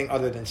anything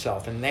other than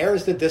self. And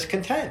there's the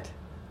discontent,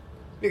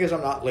 because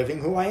I'm not living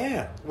who I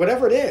am,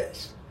 whatever it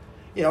is.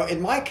 You know,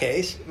 in my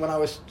case, when I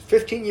was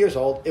 15 years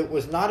old, it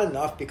was not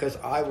enough because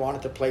I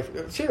wanted to play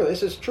for... Seriously,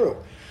 this is true.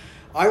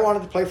 I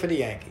wanted to play for the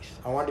Yankees.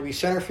 I wanted to be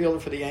center fielder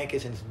for the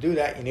Yankees, and to do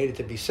that, you needed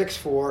to be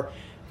 6'4"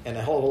 and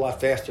a hell of a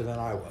lot faster than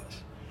I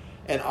was.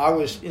 And I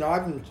was, you know,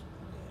 I've been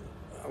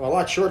a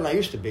lot shorter than I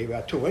used to be,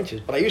 about 2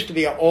 inches, but I used to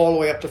be all the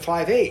way up to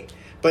 5'8",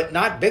 but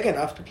not big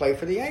enough to play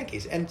for the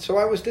Yankees. And so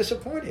I was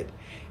disappointed.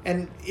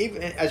 And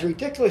even as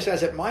ridiculous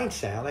as it might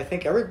sound, I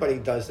think everybody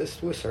does this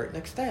to a certain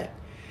extent.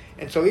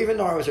 And so even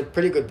though I was a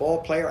pretty good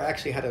ball player, I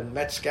actually had a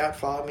Mets scout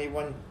follow me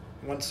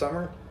one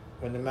summer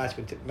when the Mets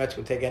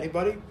would take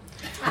anybody.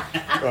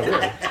 Well,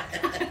 really.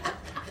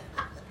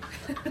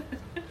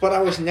 But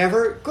I was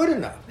never good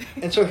enough.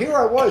 And so here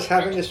I was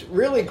having this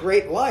really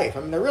great life.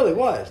 I mean, there really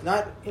was.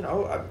 Not, you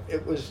know,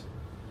 it was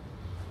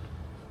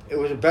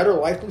a better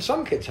life than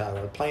some kids have.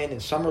 I was playing in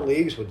summer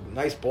leagues with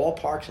nice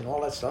ballparks and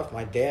all that stuff.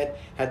 My dad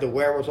had the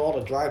wherewithal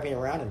to drive me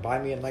around and buy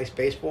me a nice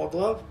baseball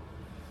glove.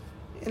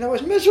 And I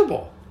was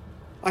miserable.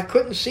 I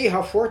couldn't see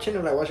how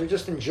fortunate I was or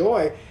just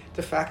enjoy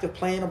the fact of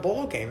playing a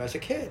ball game as a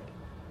kid.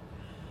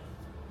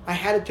 I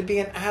had it to be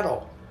an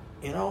adult.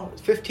 You know,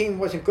 15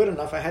 wasn't good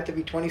enough. I had to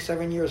be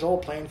 27 years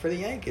old playing for the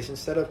Yankees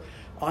instead of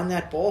on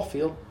that ball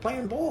field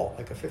playing ball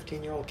like a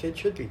 15-year-old kid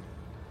should be.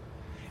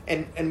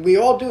 And we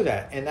all do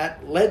that. And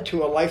that led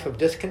to a life of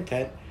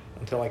discontent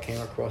until I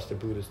came across the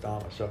Buddha's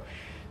Dhamma. So,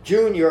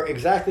 June, you're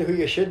exactly who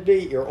you should be.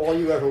 You're all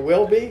you ever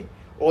will be.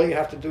 All you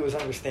have to do is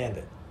understand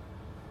it.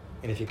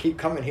 And if you keep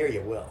coming here,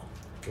 you will.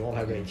 You won't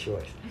have any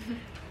choice.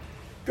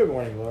 Good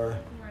morning, Laura.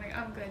 Good morning.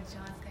 I'm good,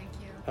 John. Thank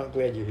you. I'm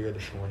glad you're here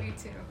this morning. Me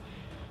too.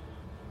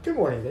 Good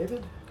morning, David.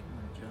 Good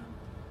morning, John.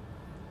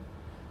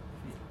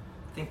 If you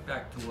think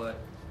back to what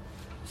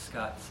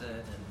Scott said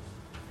and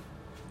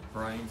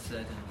Brian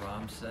said and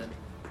Ram said,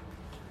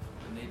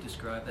 when they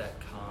described that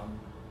calm,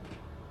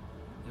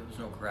 there was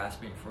no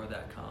grasping for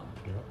that calm.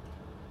 Yep.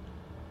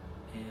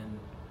 And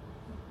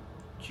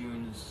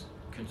June's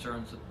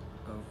concerns of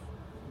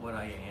what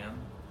I am,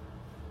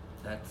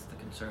 that's the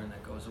concern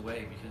that goes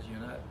away, because you're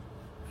not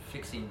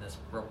fixing this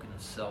broken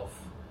self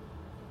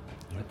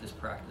with this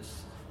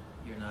practice.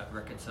 You're not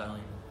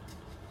reconciling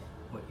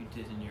what you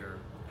did in your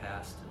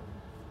past.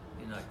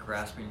 You're not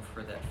grasping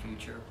for that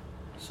future.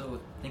 So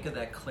think of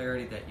that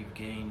clarity that you've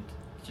gained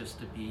just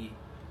to be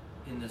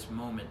in this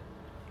moment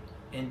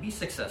and be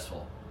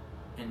successful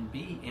and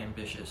be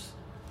ambitious,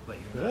 but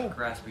you're not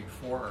grasping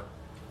for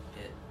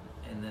it,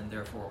 and then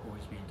therefore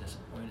always being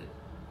disappointed.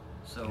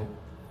 So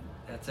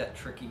that's that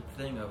tricky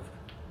thing of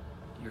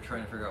you're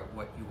trying to figure out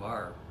what you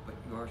are, but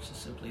you are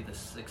just simply the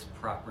sixth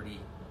property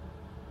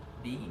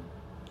being.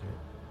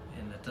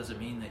 And that doesn't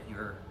mean that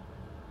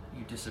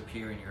you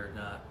disappear and you're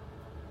not,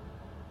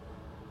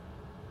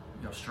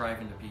 you know,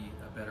 striving to be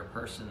a better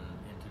person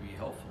and to be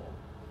helpful.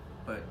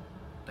 But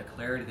the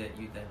clarity that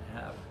you then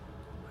have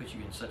puts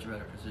you in such a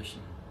better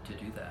position to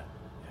do that.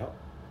 Yep.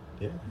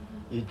 Yeah.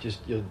 You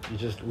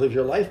just live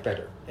your life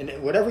better.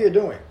 And whatever you're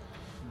doing,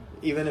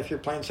 even if you're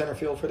playing center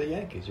field for the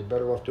Yankees, you're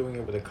better off doing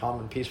it with a calm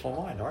and peaceful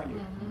mind, aren't you?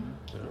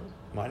 Mm-hmm. You know,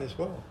 mine as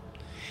well.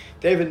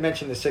 David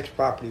mentioned the sixth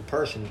property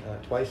person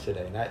twice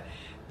today. And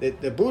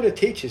the Buddha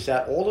teaches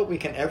that all that we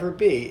can ever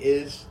be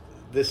is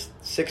this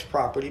sixth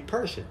property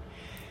person.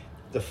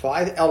 The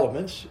 5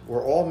 elements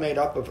were all made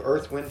up of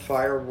earth, wind,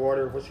 fire,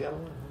 water. What's the other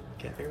one?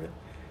 Can't think of it.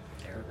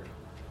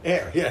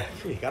 Air, yeah.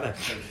 You gotta.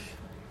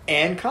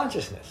 And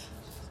consciousness,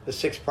 the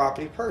sixth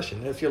property person.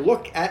 And if you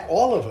look at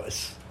all of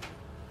us,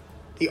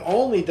 the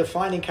only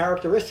defining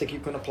characteristic you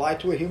can apply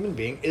to a human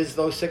being is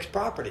those 6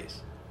 properties.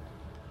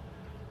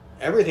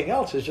 Everything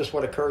else is just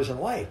what occurs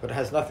in life, but it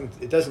has nothing.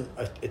 It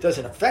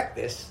doesn't affect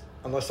this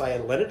unless I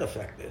let it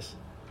affect this.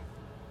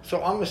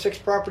 So I'm a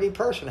 6th property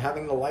person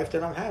having the life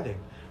that I'm having.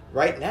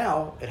 Right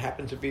now, it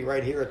happens to be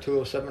right here at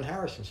 207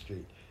 Harrison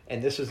Street.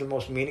 And this is the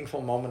most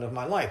meaningful moment of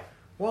my life.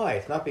 Why?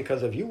 It's not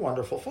because of you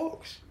wonderful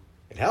folks.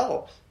 It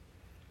helps.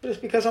 But it's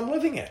because I'm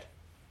living it.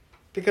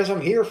 Because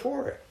I'm here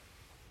for it.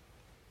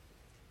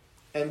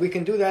 And we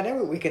can do that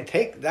anyway. We can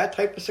take that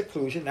type of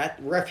seclusion, that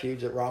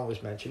refuge that Ron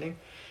was mentioning,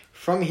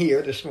 from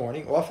here this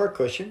morning, off our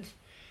cushions,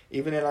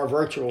 even in our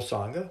virtual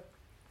Sangha,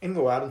 and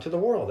go out into the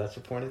world. That's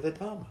the point of the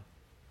Dhamma.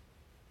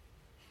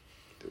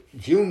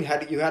 June,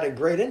 you had a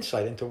great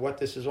insight into what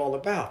this is all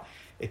about.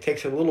 It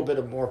takes a little bit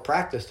of more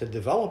practice to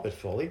develop it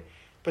fully,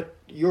 but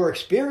your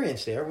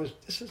experience there was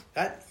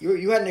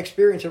you had an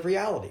experience of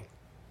reality.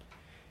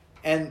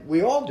 And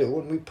we all do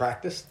when we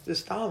practice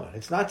this Dhamma.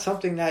 It's not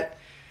something that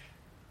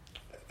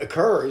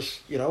occurs,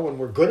 when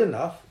we're good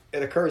enough.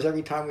 It occurs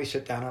every time we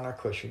sit down on our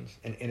cushions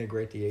and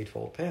integrate the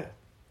Eightfold Path.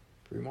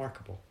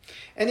 Remarkable.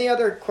 Any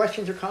other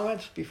questions or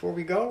comments before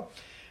we go?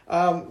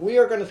 We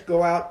are going to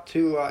go out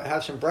to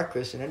have some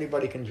breakfast, and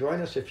anybody can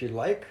join us if you'd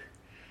like.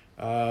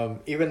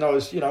 Even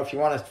those, if you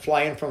want to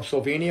fly in from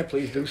Slovenia,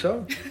 please do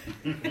so.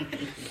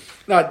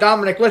 Now,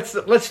 Dominic,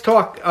 let's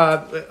talk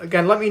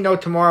again. Let me know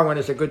tomorrow when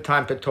is a good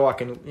time to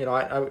talk, and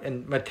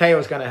and Matteo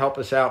is going to help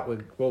us out.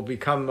 We'll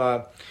become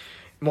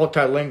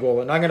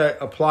multilingual, and I'm going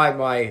to apply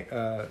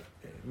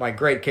my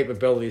great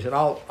capabilities, and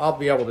I'll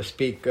be able to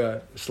speak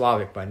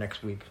Slavic by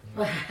next week.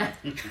 But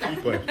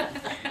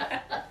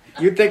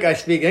you'd think I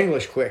speak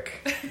English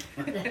quick.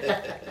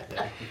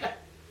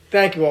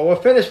 Thank you all. We'll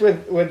finish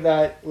with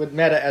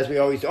Meta as we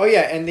always do. Oh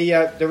yeah, and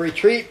the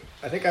retreat.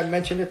 I think I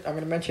mentioned it. I'm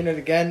going to mention it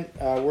again.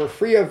 We're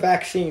free of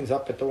vaccines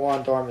up at the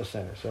Juan Dharma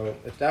Center. So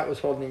if that was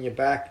holding you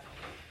back,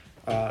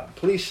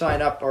 please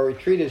sign up. Our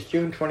retreat is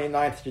June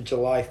 29th to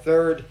July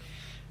 3rd.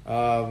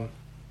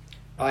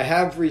 I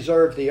have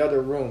reserved the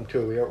other room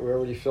too. We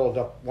already filled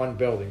up one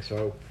building.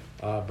 So,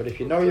 but if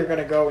you know you're going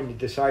to go and you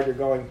decide you're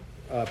going,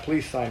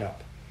 please sign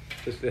up.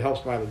 It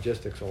helps my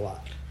logistics a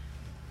lot.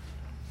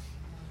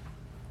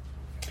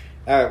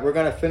 All right, we're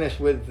going to finish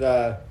with...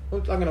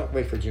 I'm going to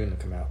wait for June to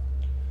come out.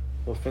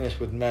 We'll finish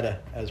with Metta,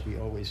 as we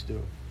always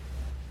do.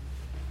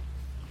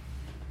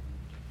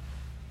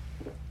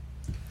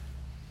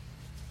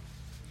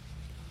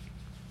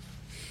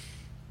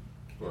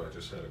 Well, I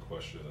just had a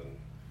question, and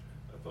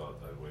I thought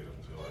I'd wait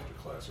until after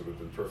class. It would have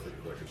been perfect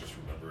if I could just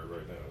remember it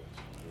right now.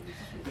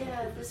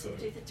 Yeah, this will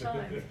be the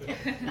time.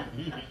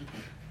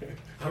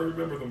 I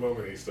remember the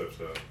moment he steps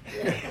out.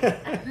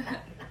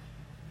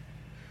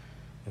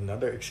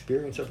 Another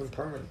experience of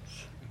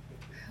impermanence.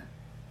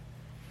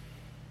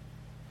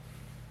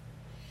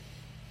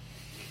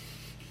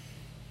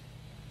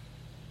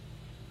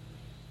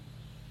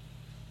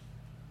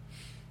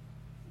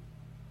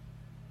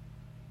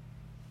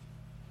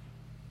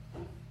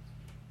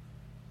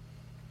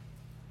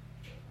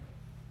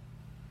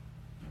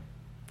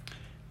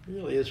 It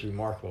really is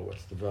remarkable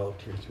what's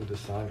developed here through the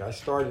Sangha. I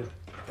started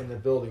in the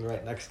building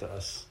right next to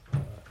us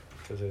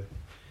because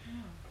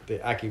the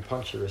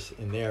acupuncturist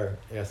in there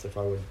asked if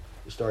I would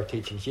start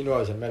teaching. She knew I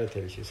was a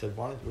meditator. She said,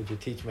 would you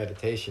teach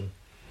meditation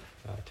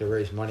to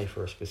raise money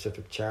for a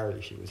specific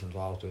charity she was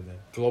involved with, a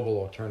global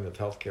alternative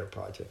healthcare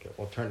project,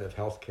 alternative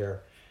healthcare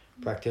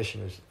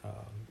practitioners,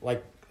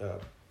 like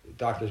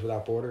Doctors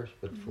Without Borders,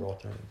 but for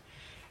alternative.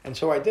 And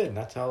so I did, and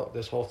that's how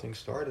this whole thing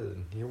started.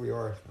 And here we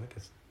are, I think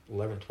it's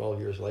 11, 12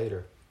 years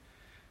later.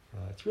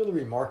 It's really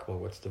remarkable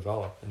what's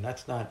developed, and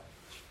that's not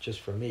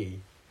just for me.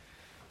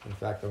 In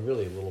fact, I'm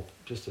really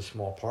just a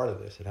small part of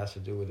this. It has to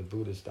do with the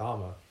Buddha's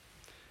Dhamma,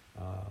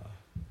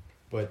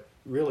 but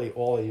really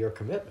all of your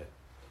commitment.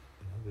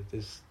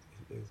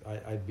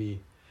 I'd be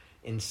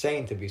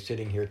insane to be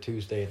sitting here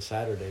Tuesday and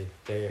Saturday,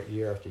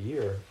 year after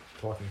year,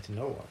 talking to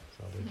no one.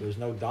 So there's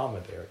no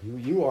Dhamma there.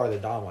 You are the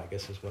Dhamma, I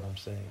guess is what I'm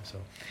saying. So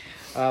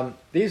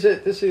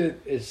this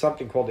is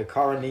something called the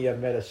Karaniya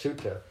Metta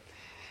Sutta.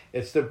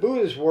 It's the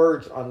Buddha's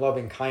words on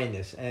loving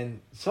kindness, and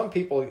some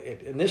people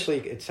initially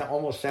it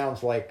almost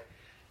sounds like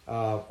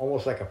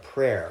a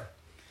prayer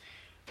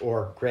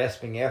or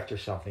grasping after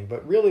something.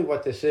 But really,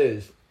 what this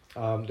is,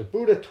 the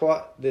Buddha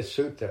taught this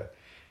sutta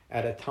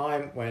at a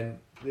time when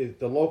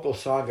the local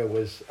sangha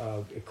was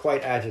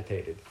quite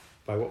agitated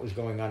by what was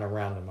going on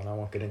around them, and I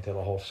won't get into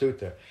the whole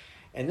sutta.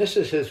 And this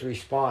is his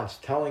response,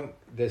 telling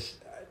this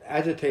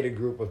agitated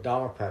group of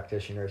Dhamma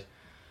practitioners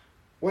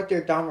what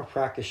their Dhamma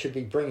practice should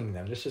be bringing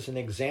them. This is an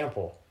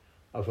example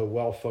of a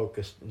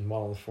well-focused and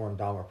well-informed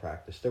Dhamma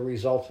practice, the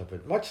results of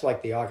it, much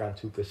like the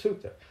Agantuka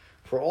Sutta.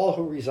 For all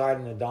who reside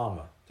in the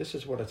Dhamma, this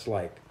is what it's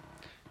like.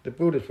 The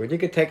Buddha's word. You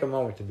could take a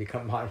moment to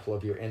become mindful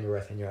of your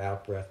in-breath and your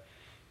out-breath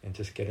and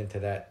just get into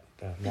that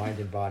mind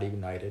and body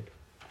united.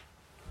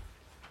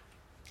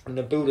 And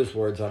the Buddha's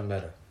words on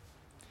metta.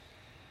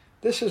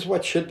 This is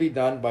what should be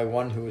done by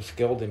one who is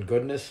skilled in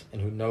goodness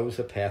and who knows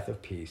the path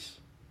of peace.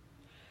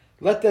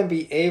 Let them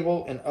be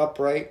able and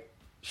upright,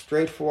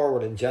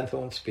 straightforward and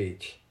gentle in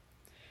speech,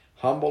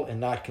 humble and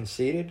not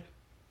conceited,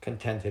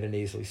 contented and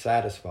easily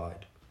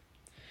satisfied,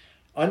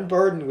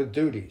 unburdened with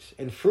duties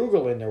and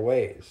frugal in their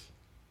ways,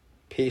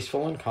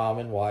 peaceful and calm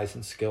and wise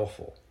and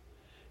skillful,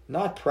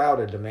 not proud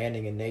or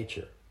demanding in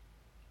nature.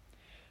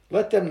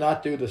 Let them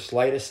not do the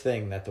slightest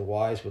thing that the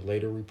wise would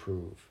later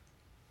reprove.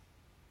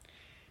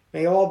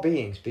 May all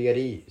beings be at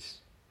ease.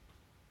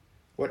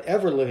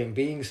 Whatever living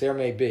beings there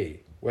may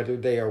be, whether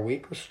they are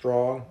weak or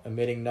strong,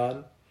 omitting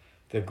none,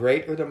 the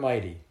great or the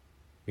mighty,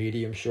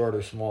 medium, short,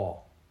 or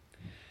small,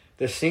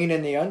 the seen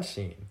and the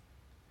unseen,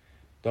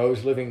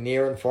 those living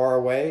near and far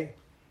away,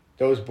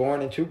 those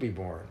born and to be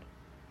born,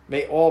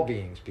 may all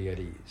beings be at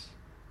ease.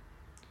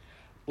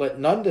 Let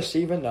none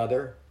deceive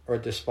another or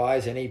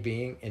despise any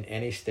being in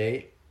any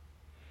state.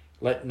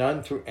 Let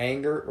none through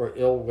anger or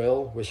ill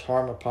will wish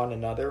harm upon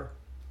another.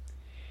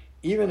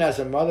 Even as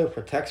a mother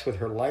protects with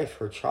her life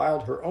her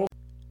child, her own.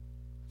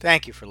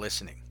 Thank you for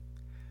listening.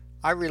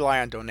 I rely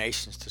on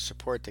donations to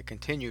support the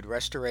continued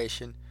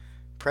restoration,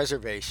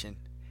 preservation,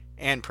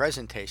 and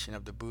presentation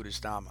of the Buddha's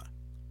Dhamma.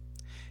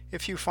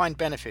 If you find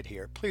benefit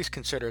here, please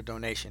consider a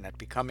donation at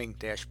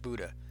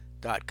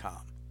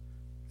becoming-buddha.com.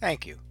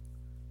 Thank you.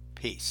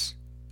 Peace.